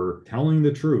we were telling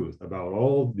the truth about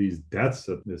all these deaths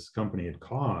that this company had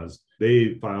caused,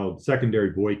 they filed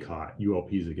secondary boycott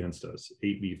ULPs against us,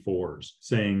 8B4s,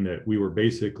 saying that we were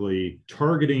basically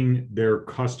targeting their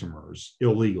customers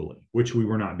illegally, which we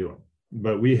were not doing.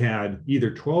 But we had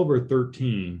either 12 or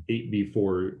 13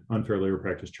 8B4 unfair labor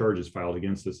practice charges filed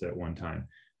against us at one time.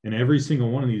 And every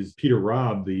single one of these, Peter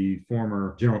Robb, the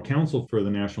former general counsel for the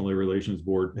National Labor Relations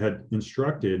Board, had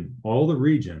instructed all the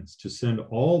regions to send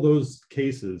all those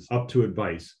cases up to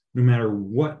advice, no matter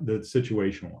what the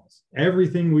situation was.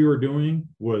 Everything we were doing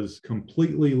was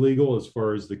completely legal as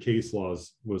far as the case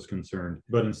laws was concerned.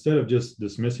 But instead of just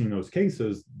dismissing those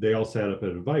cases, they all sat up at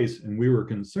advice, and we were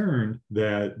concerned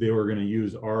that they were going to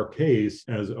use our case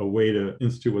as a way to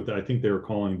institute what I think they were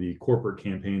calling the corporate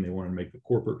campaign. They wanted to make the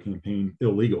corporate campaign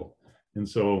illegal. And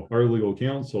so our legal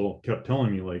counsel kept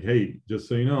telling me, like, hey, just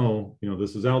so you know,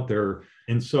 this is out there.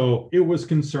 And so it was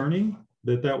concerning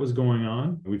that was going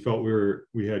on. We felt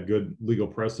we had good legal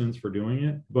precedents for doing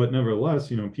it. But nevertheless,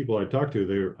 people I talked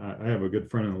to, I have a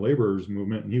good friend in the laborers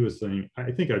movement, and he was saying,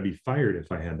 I think I'd be fired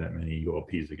if I had that many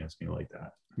ULPs against me like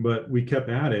that. But we kept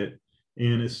at it.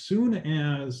 And as soon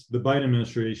as the Biden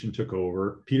administration took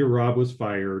over, Peter Robb was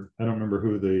fired. I don't remember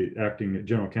who the acting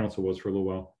general counsel was for a little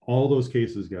while. All those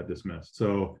cases got dismissed.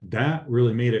 So that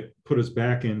really put us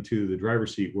back into the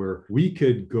driver's seat where we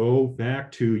could go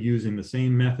back to using the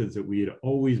same methods that we had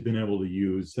always been able to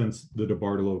use since the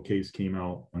DeBartolo case came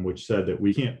out, which said that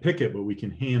we can't picket, but we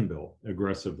can handbill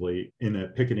aggressively, and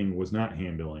that picketing was not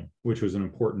handbilling, which was an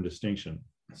important distinction.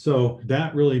 So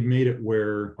that really made it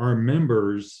where our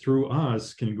members, through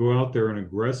us, can go out there and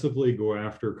aggressively go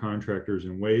after contractors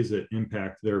in ways that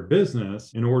impact their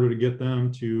business in order to get them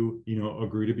to,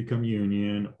 agree to become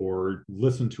union or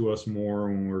listen to us more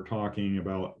when we're talking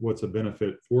about what's a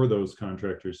benefit for those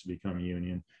contractors to become a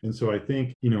union. And so I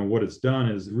think, what it's done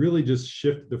is really just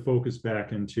shift the focus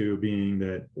back into being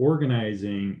that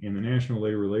organizing in the National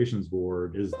Labor Relations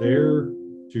Board is there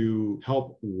to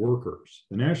help workers.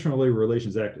 The National Labor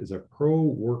Relations Act is a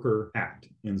pro-worker act.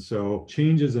 And so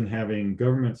changes in having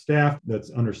government staff that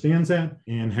understands that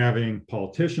and having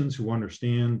politicians who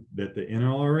understand that the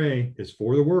NLRA is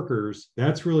for the workers,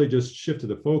 that's really just shifted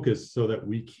the focus so that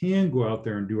we can go out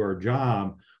there and do our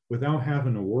job without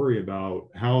having to worry about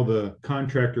how the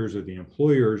contractors or the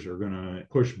employers are going to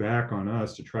push back on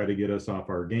us to try to get us off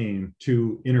our game,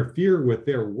 to interfere with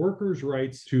their workers'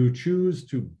 rights to choose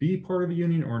to be part of a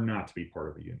union or not to be part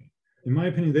of a union. In my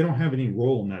opinion, they don't have any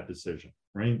role in that decision,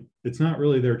 right? It's not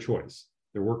really their choice.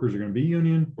 Their workers are going to be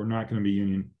union or not going to be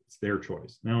union. It's their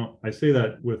choice. Now, I say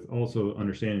that with also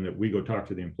understanding that we go talk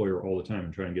to the employer all the time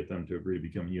and try and get them to agree to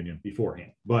become a union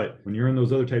beforehand. But when you're in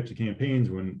those other types of campaigns,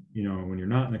 when you're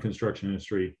not in the construction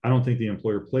industry, I don't think the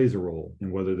employer plays a role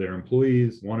in whether their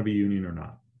employees want to be union or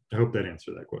not. I hope that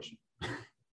answered that question. I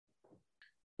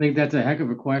think that's a heck of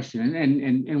a question.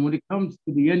 And when it comes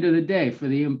to the end of the day for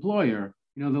the employer,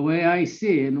 the way I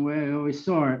see it and the way I always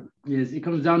saw it is it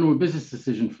comes down to a business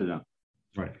decision for them.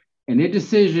 Right. And their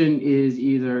decision is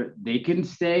either they can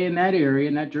stay in that area,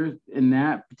 in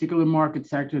that particular market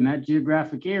sector, in that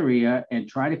geographic area, and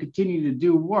try to continue to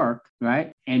do work,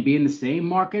 right? And be in the same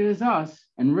market as us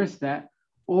and risk that,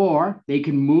 or they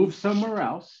can move somewhere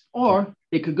else, or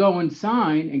they could go and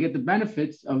sign and get the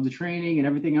benefits of the training and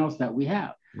everything else that we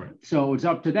have. Right. So it's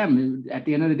up to them. At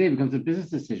the end of the day, it becomes a business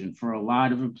decision. For a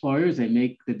lot of employers, they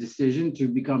make the decision to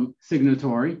become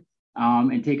signatory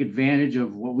and take advantage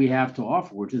of what we have to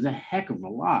offer, which is a heck of a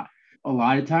lot. A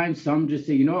lot of times, some just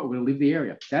say, we're going to leave the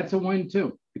area. That's a win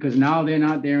too, because now they're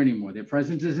not there anymore. Their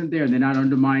presence isn't there. They're not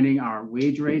undermining our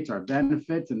wage rates, our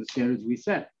benefits, and the standards we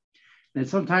set. And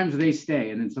sometimes they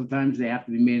stay, and then sometimes they have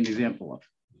to be made an example of.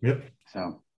 Yep.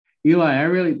 So,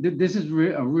 Eli, this is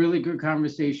a really good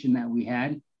conversation that we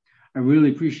had. I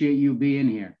really appreciate you being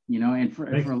here, and for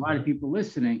a lot of people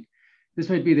listening, this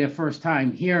might be their first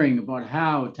time hearing about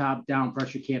how top-down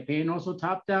pressure campaign, also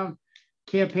top-down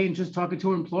campaign, just talking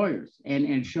to employers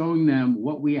and showing them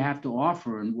what we have to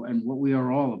offer and what we are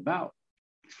all about.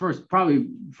 Probably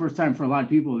first time for a lot of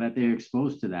people that they're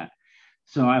exposed to that.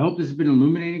 So I hope this has been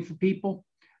illuminating for people.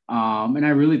 And I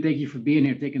really thank you for being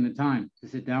here, taking the time to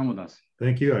sit down with us.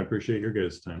 Thank you. I appreciate your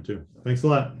guys' time too. Thanks a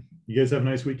lot. You guys have a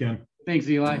nice weekend. Thanks,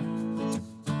 Eli.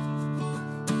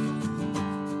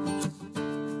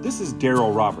 This is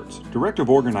Daryl Roberts, Director of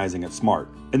Organizing at SMART.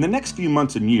 In the next few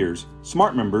months and years,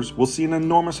 SMART members will see an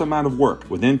enormous amount of work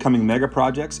with incoming mega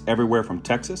projects everywhere from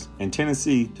Texas and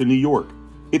Tennessee to New York.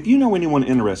 If you know anyone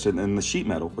interested in the sheet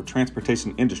metal or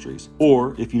transportation industries,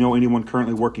 or if you know anyone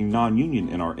currently working non-union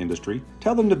in our industry,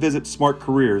 tell them to visit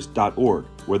smartcareers.org,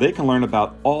 where they can learn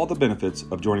about all the benefits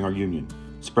of joining our union.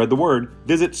 Spread the word.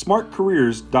 Visit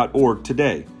smartcareers.org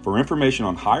today for information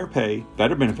on higher pay,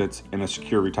 better benefits, and a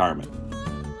secure retirement.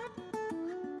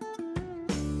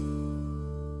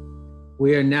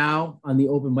 We are now on the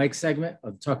open mic segment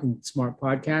of the Talking Smart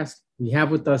podcast. We have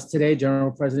with us today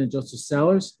General President Joseph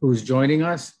Sellers, who's joining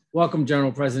us. Welcome,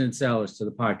 General President Sellers, to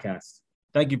the podcast.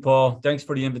 Thank you, Paul. Thanks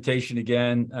for the invitation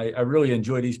again. I really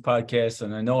enjoy these podcasts,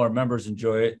 and I know our members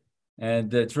enjoy it.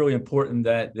 And it's really important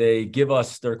that they give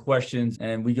us their questions,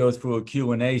 and we go through a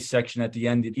Q&A section at the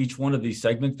end of each one of these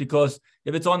segments, because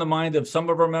if it's on the mind of some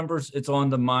of our members, it's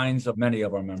on the minds of many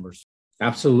of our members.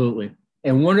 Absolutely.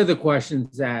 And one of the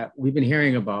questions that we've been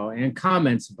hearing about and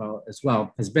comments about as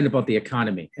well has been about the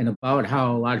economy and about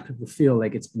how a lot of people feel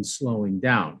like it's been slowing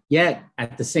down. Yet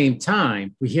at the same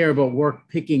time, we hear about work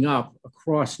picking up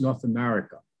across North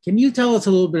America. Can you tell us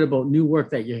a little bit about new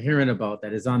work that you're hearing about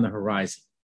that is on the horizon?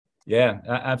 Yeah,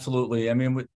 absolutely. I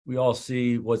mean, we all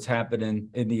see what's happening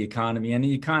in the economy, and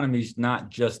the economy is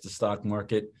not just the stock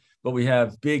market, but we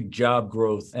have big job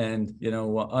growth and,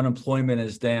 unemployment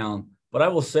is down. But I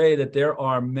will say that there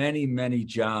are many, many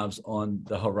jobs on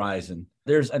the horizon.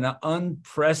 There's an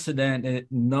unprecedented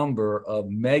number of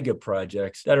mega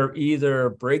projects that are either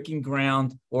breaking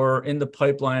ground or in the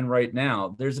pipeline right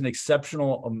now. There's an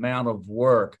exceptional amount of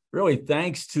work, really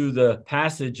thanks to the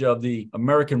passage of the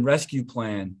American Rescue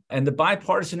Plan and the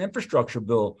bipartisan infrastructure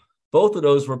bill. Both of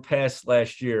those were passed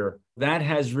last year. That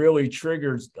has really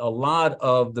triggered a lot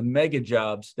of the mega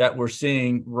jobs that we're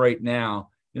seeing right now.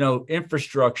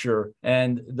 Infrastructure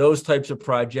and those types of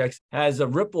projects has a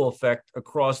ripple effect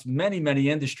across many, many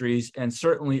industries. And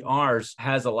certainly ours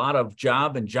has a lot of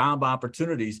job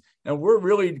opportunities. And we're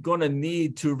really going to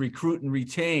need to recruit and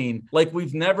retain like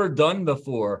we've never done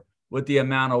before with the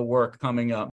amount of work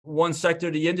coming up. One sector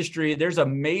of the industry, there's a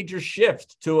major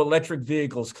shift to electric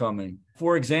vehicles coming.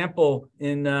 For example,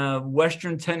 in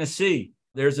Western Tennessee,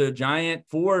 there's a giant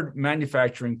Ford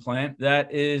manufacturing plant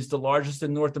that is the largest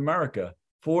in North America.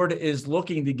 Ford is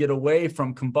looking to get away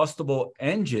from combustible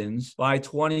engines by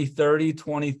 2030,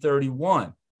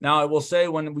 2031. Now, I will say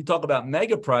when we talk about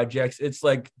mega projects, it's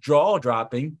like jaw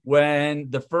dropping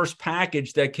when the first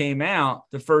package that came out,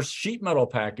 the first sheet metal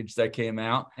package that came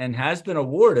out and has been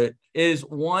awarded is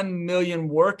 1 million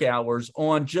work hours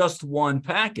on just one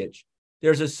package.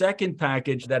 There's a second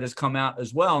package that has come out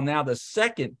as well. Now, the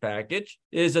second package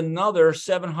is another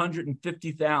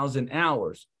 750,000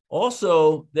 hours.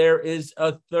 Also, there is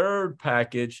a third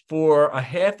package for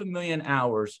 500,000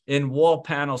 hours in wall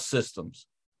panel systems.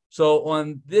 So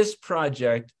on this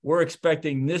project, we're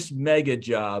expecting this mega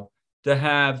job to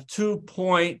have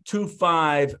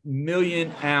 2.25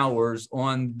 million hours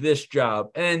on this job.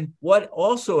 And what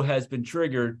also has been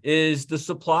triggered is the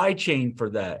supply chain for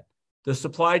that. The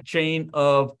supply chain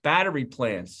of battery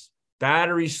plants,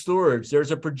 battery storage.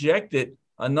 There's a projected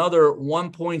another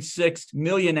 1.6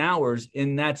 million hours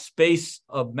in that space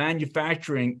of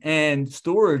manufacturing and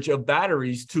storage of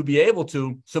batteries to be able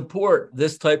to support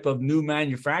this type of new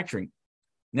manufacturing.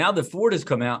 Now that Ford has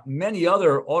come out, many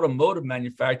other automotive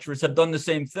manufacturers have done the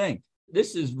same thing.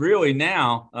 This is really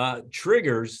now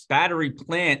triggers battery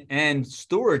plant and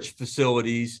storage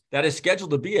facilities that is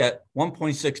scheduled to be at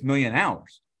 1.6 million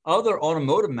hours. Other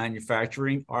automotive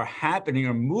manufacturing are happening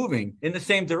or moving in the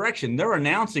same direction. They're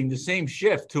announcing the same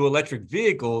shift to electric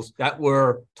vehicles that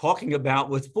we're talking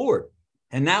about with Ford.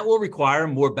 And that will require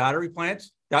more battery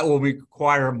plants. That will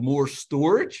require more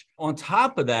storage. On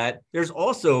top of that, there's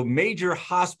also major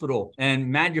hospital and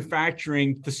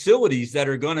manufacturing facilities that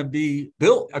are going to be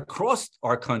built across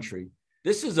our country.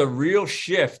 This is a real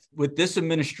shift with this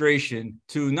administration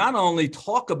to not only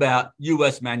talk about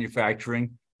U.S.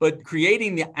 manufacturing, but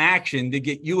creating the action to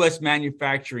get U.S.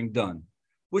 manufacturing done,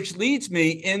 which leads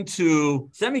me into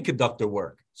semiconductor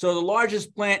work. So the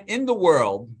largest plant in the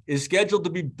world is scheduled to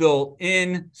be built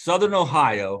in Southern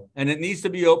Ohio, and it needs to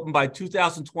be open by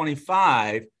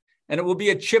 2025, and it will be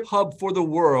a chip hub for the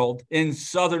world in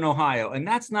Southern Ohio. And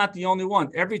that's not the only one.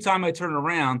 Every time I turn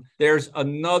around, there's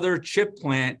another chip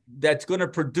plant that's going to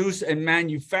produce and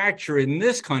manufacture in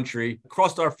this country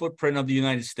across our footprint of the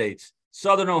United States.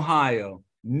 Southern Ohio,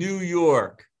 New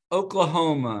York,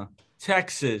 Oklahoma,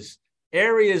 Texas,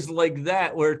 areas like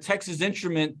that where Texas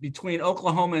Instrument, between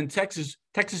Oklahoma and Texas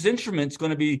Instrument's going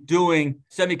to be doing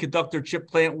semiconductor chip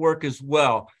plant work as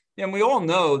well. And we all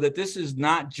know that this is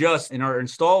not just in our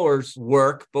installers'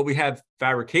 work, but we have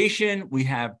fabrication, we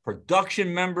have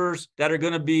production members that are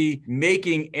going to be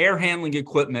making air handling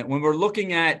equipment. When we're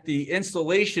looking at the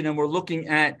installation and we're looking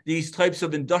at these types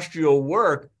of industrial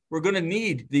work, we're going to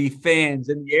need the fans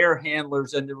and the air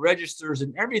handlers and the registers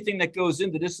and everything that goes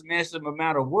into this massive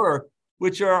amount of work,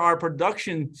 which are our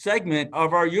production segment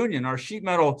of our union, our sheet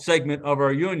metal segment of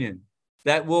our union.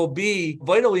 That will be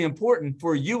vitally important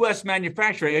for U.S.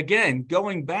 manufacturing. Again,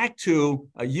 going back to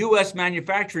a U.S.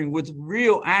 manufacturing with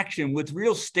real action, with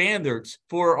real standards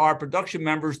for our production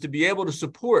members to be able to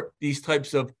support these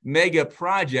types of mega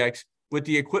projects with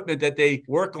the equipment that they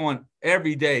work on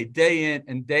every day, day in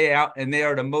and day out. And they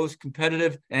are the most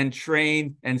competitive and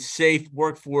trained and safe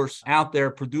workforce out there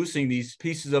producing these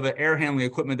pieces of air handling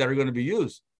equipment that are going to be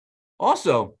used.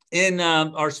 Also, in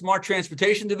our smart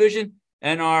transportation division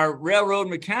and our railroad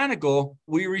mechanical,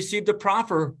 we received a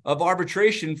proffer of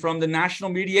arbitration from the National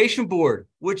Mediation Board,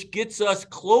 which gets us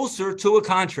closer to a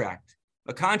contract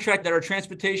that our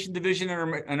transportation division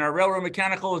and our railroad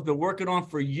mechanical has been working on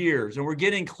for years. And we're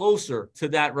getting closer to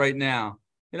that right now.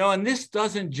 And this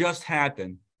doesn't just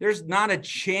happen. There's not a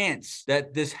chance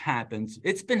that this happens.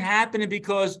 It's been happening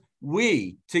because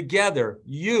we together,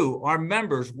 you, our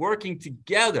members, working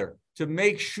together to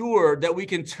make sure that we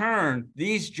can turn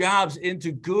these jobs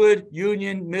into good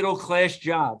union middle-class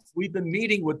jobs. We've been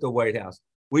meeting with the White House.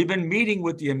 We've been meeting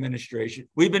with the administration.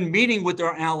 We've been meeting with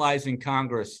our allies in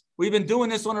Congress. We've been doing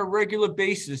this on a regular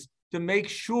basis to make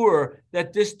sure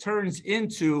that this turns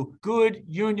into good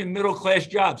union middle-class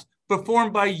jobs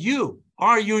performed by you,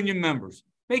 our union members.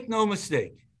 Make no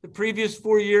mistake, the previous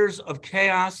 4 years of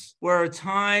chaos were a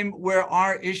time where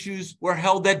our issues were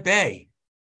held at bay.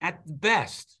 At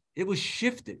best, it was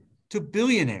shifted to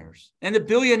billionaires, and the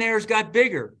billionaires got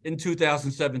bigger in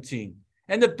 2017.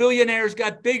 And the billionaires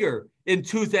got bigger in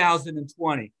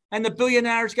 2020. And the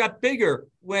billionaires got bigger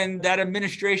when that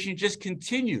administration just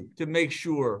continued to make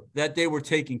sure that they were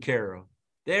taken care of.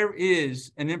 There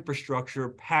is an infrastructure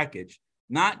package,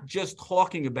 not just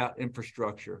talking about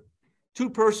infrastructure.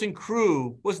 Two-person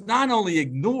crew was not only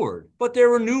ignored, but there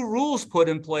were new rules put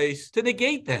in place to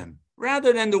negate them.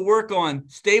 Rather than to work on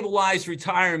stabilized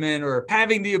retirement or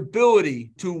having the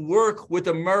ability to work with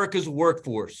America's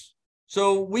workforce.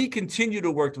 So we continue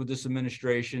to work with this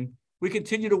administration we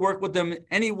continue to work with them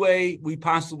any way we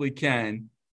possibly can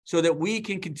so that we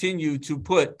can continue to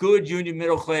put good union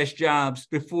middle-class jobs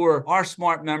before our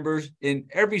SMART members in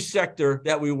every sector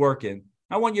that we work in.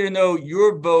 I want you to know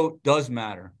your vote does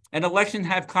matter. And elections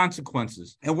have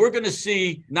consequences. And we're going to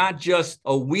see not just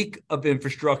a week of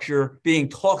infrastructure being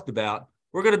talked about.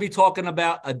 We're going to be talking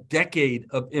about a decade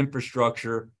of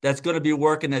infrastructure that's going to be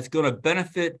working, that's going to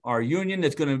benefit our union,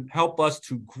 that's going to help us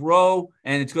to grow,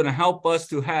 and it's going to help us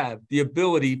to have the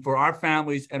ability for our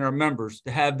families and our members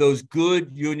to have those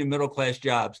good union middle-class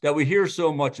jobs that we hear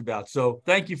so much about. So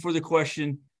thank you for the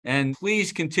question. And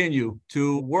please continue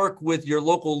to work with your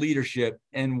local leadership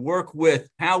and work with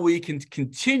how we can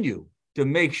continue to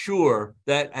make sure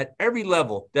that at every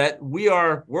level that we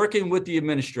are working with the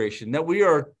administration, that we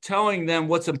are telling them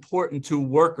what's important to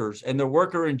workers and their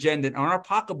worker agenda and our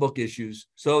pocketbook issues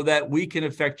so that we can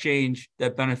affect change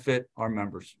that benefit our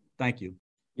members. Thank you.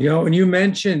 You know, and you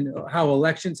mentioned how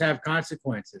elections have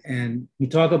consequences, and you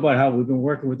talk about how we've been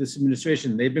working with this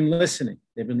administration. They've been listening.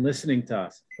 They've been listening to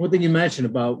us. One thing you mentioned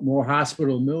about more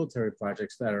hospital military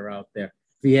projects that are out there,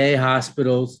 VA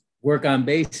hospitals, work on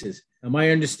bases. Now,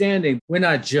 my understanding, we're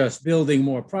not just building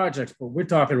more projects, but we're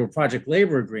talking about project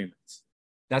labor agreements.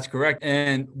 That's correct.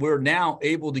 And we're now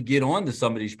able to get on to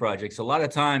some of these projects. A lot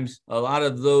of times, a lot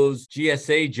of those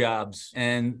GSA jobs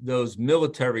and those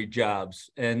military jobs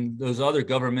and those other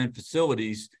government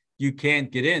facilities, you can't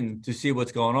get in to see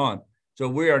what's going on. So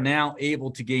we are now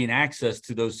able to gain access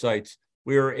to those sites.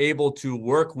 We are able to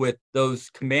work with those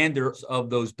commanders of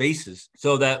those bases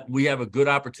so that we have a good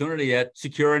opportunity at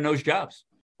securing those jobs.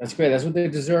 That's great. That's what they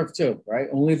deserve too, right?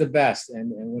 Only the best.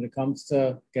 And when it comes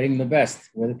to getting the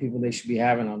best, we're the people they should be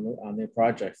having on their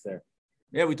projects there.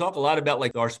 Yeah, we talk a lot about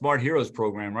like our Smart Heroes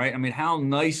program, right? I mean, how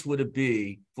nice would it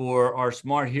be for our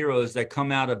Smart Heroes that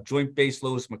come out of Joint Base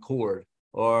Lewis McChord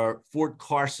or Fort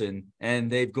Carson,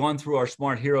 and they've gone through our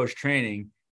Smart Heroes training.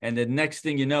 And the next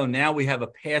thing you know, now we have a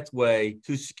pathway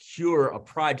to secure a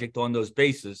project on those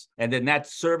bases. And then that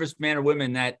serviceman or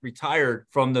woman that retired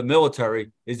from the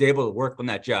military is able to work on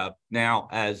that job now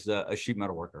as a sheet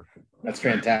metal worker. That's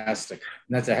fantastic.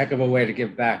 And that's a heck of a way to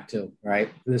give back to, right,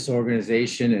 for this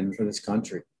organization and for this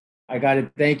country. I got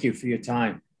to thank you for your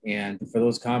time and for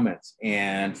those comments.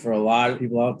 And for a lot of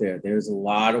people out there, there's a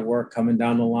lot of work coming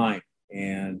down the line,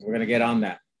 and we're going to get on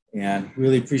that. And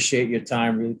really appreciate your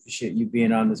time. Really appreciate you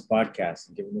being on this podcast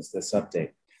and giving us this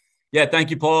update. Yeah, thank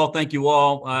you, Paul. Thank you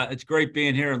all. It's great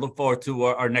being here and look forward to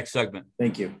our next segment.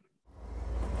 Thank you.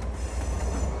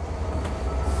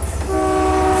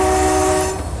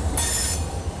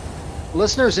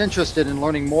 Listeners interested in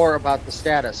learning more about the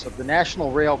status of the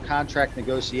National Rail contract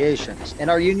negotiations and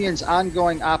our union's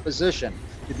ongoing opposition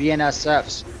to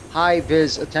BNSF's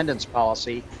high-vis attendance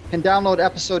policy can download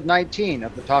episode 19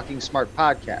 of the Talking Smart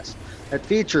podcast that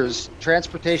features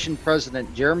Transportation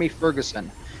President Jeremy Ferguson.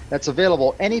 That's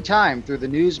available anytime through the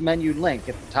news menu link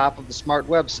at the top of the Smart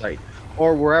website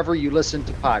or wherever you listen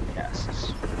to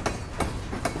podcasts.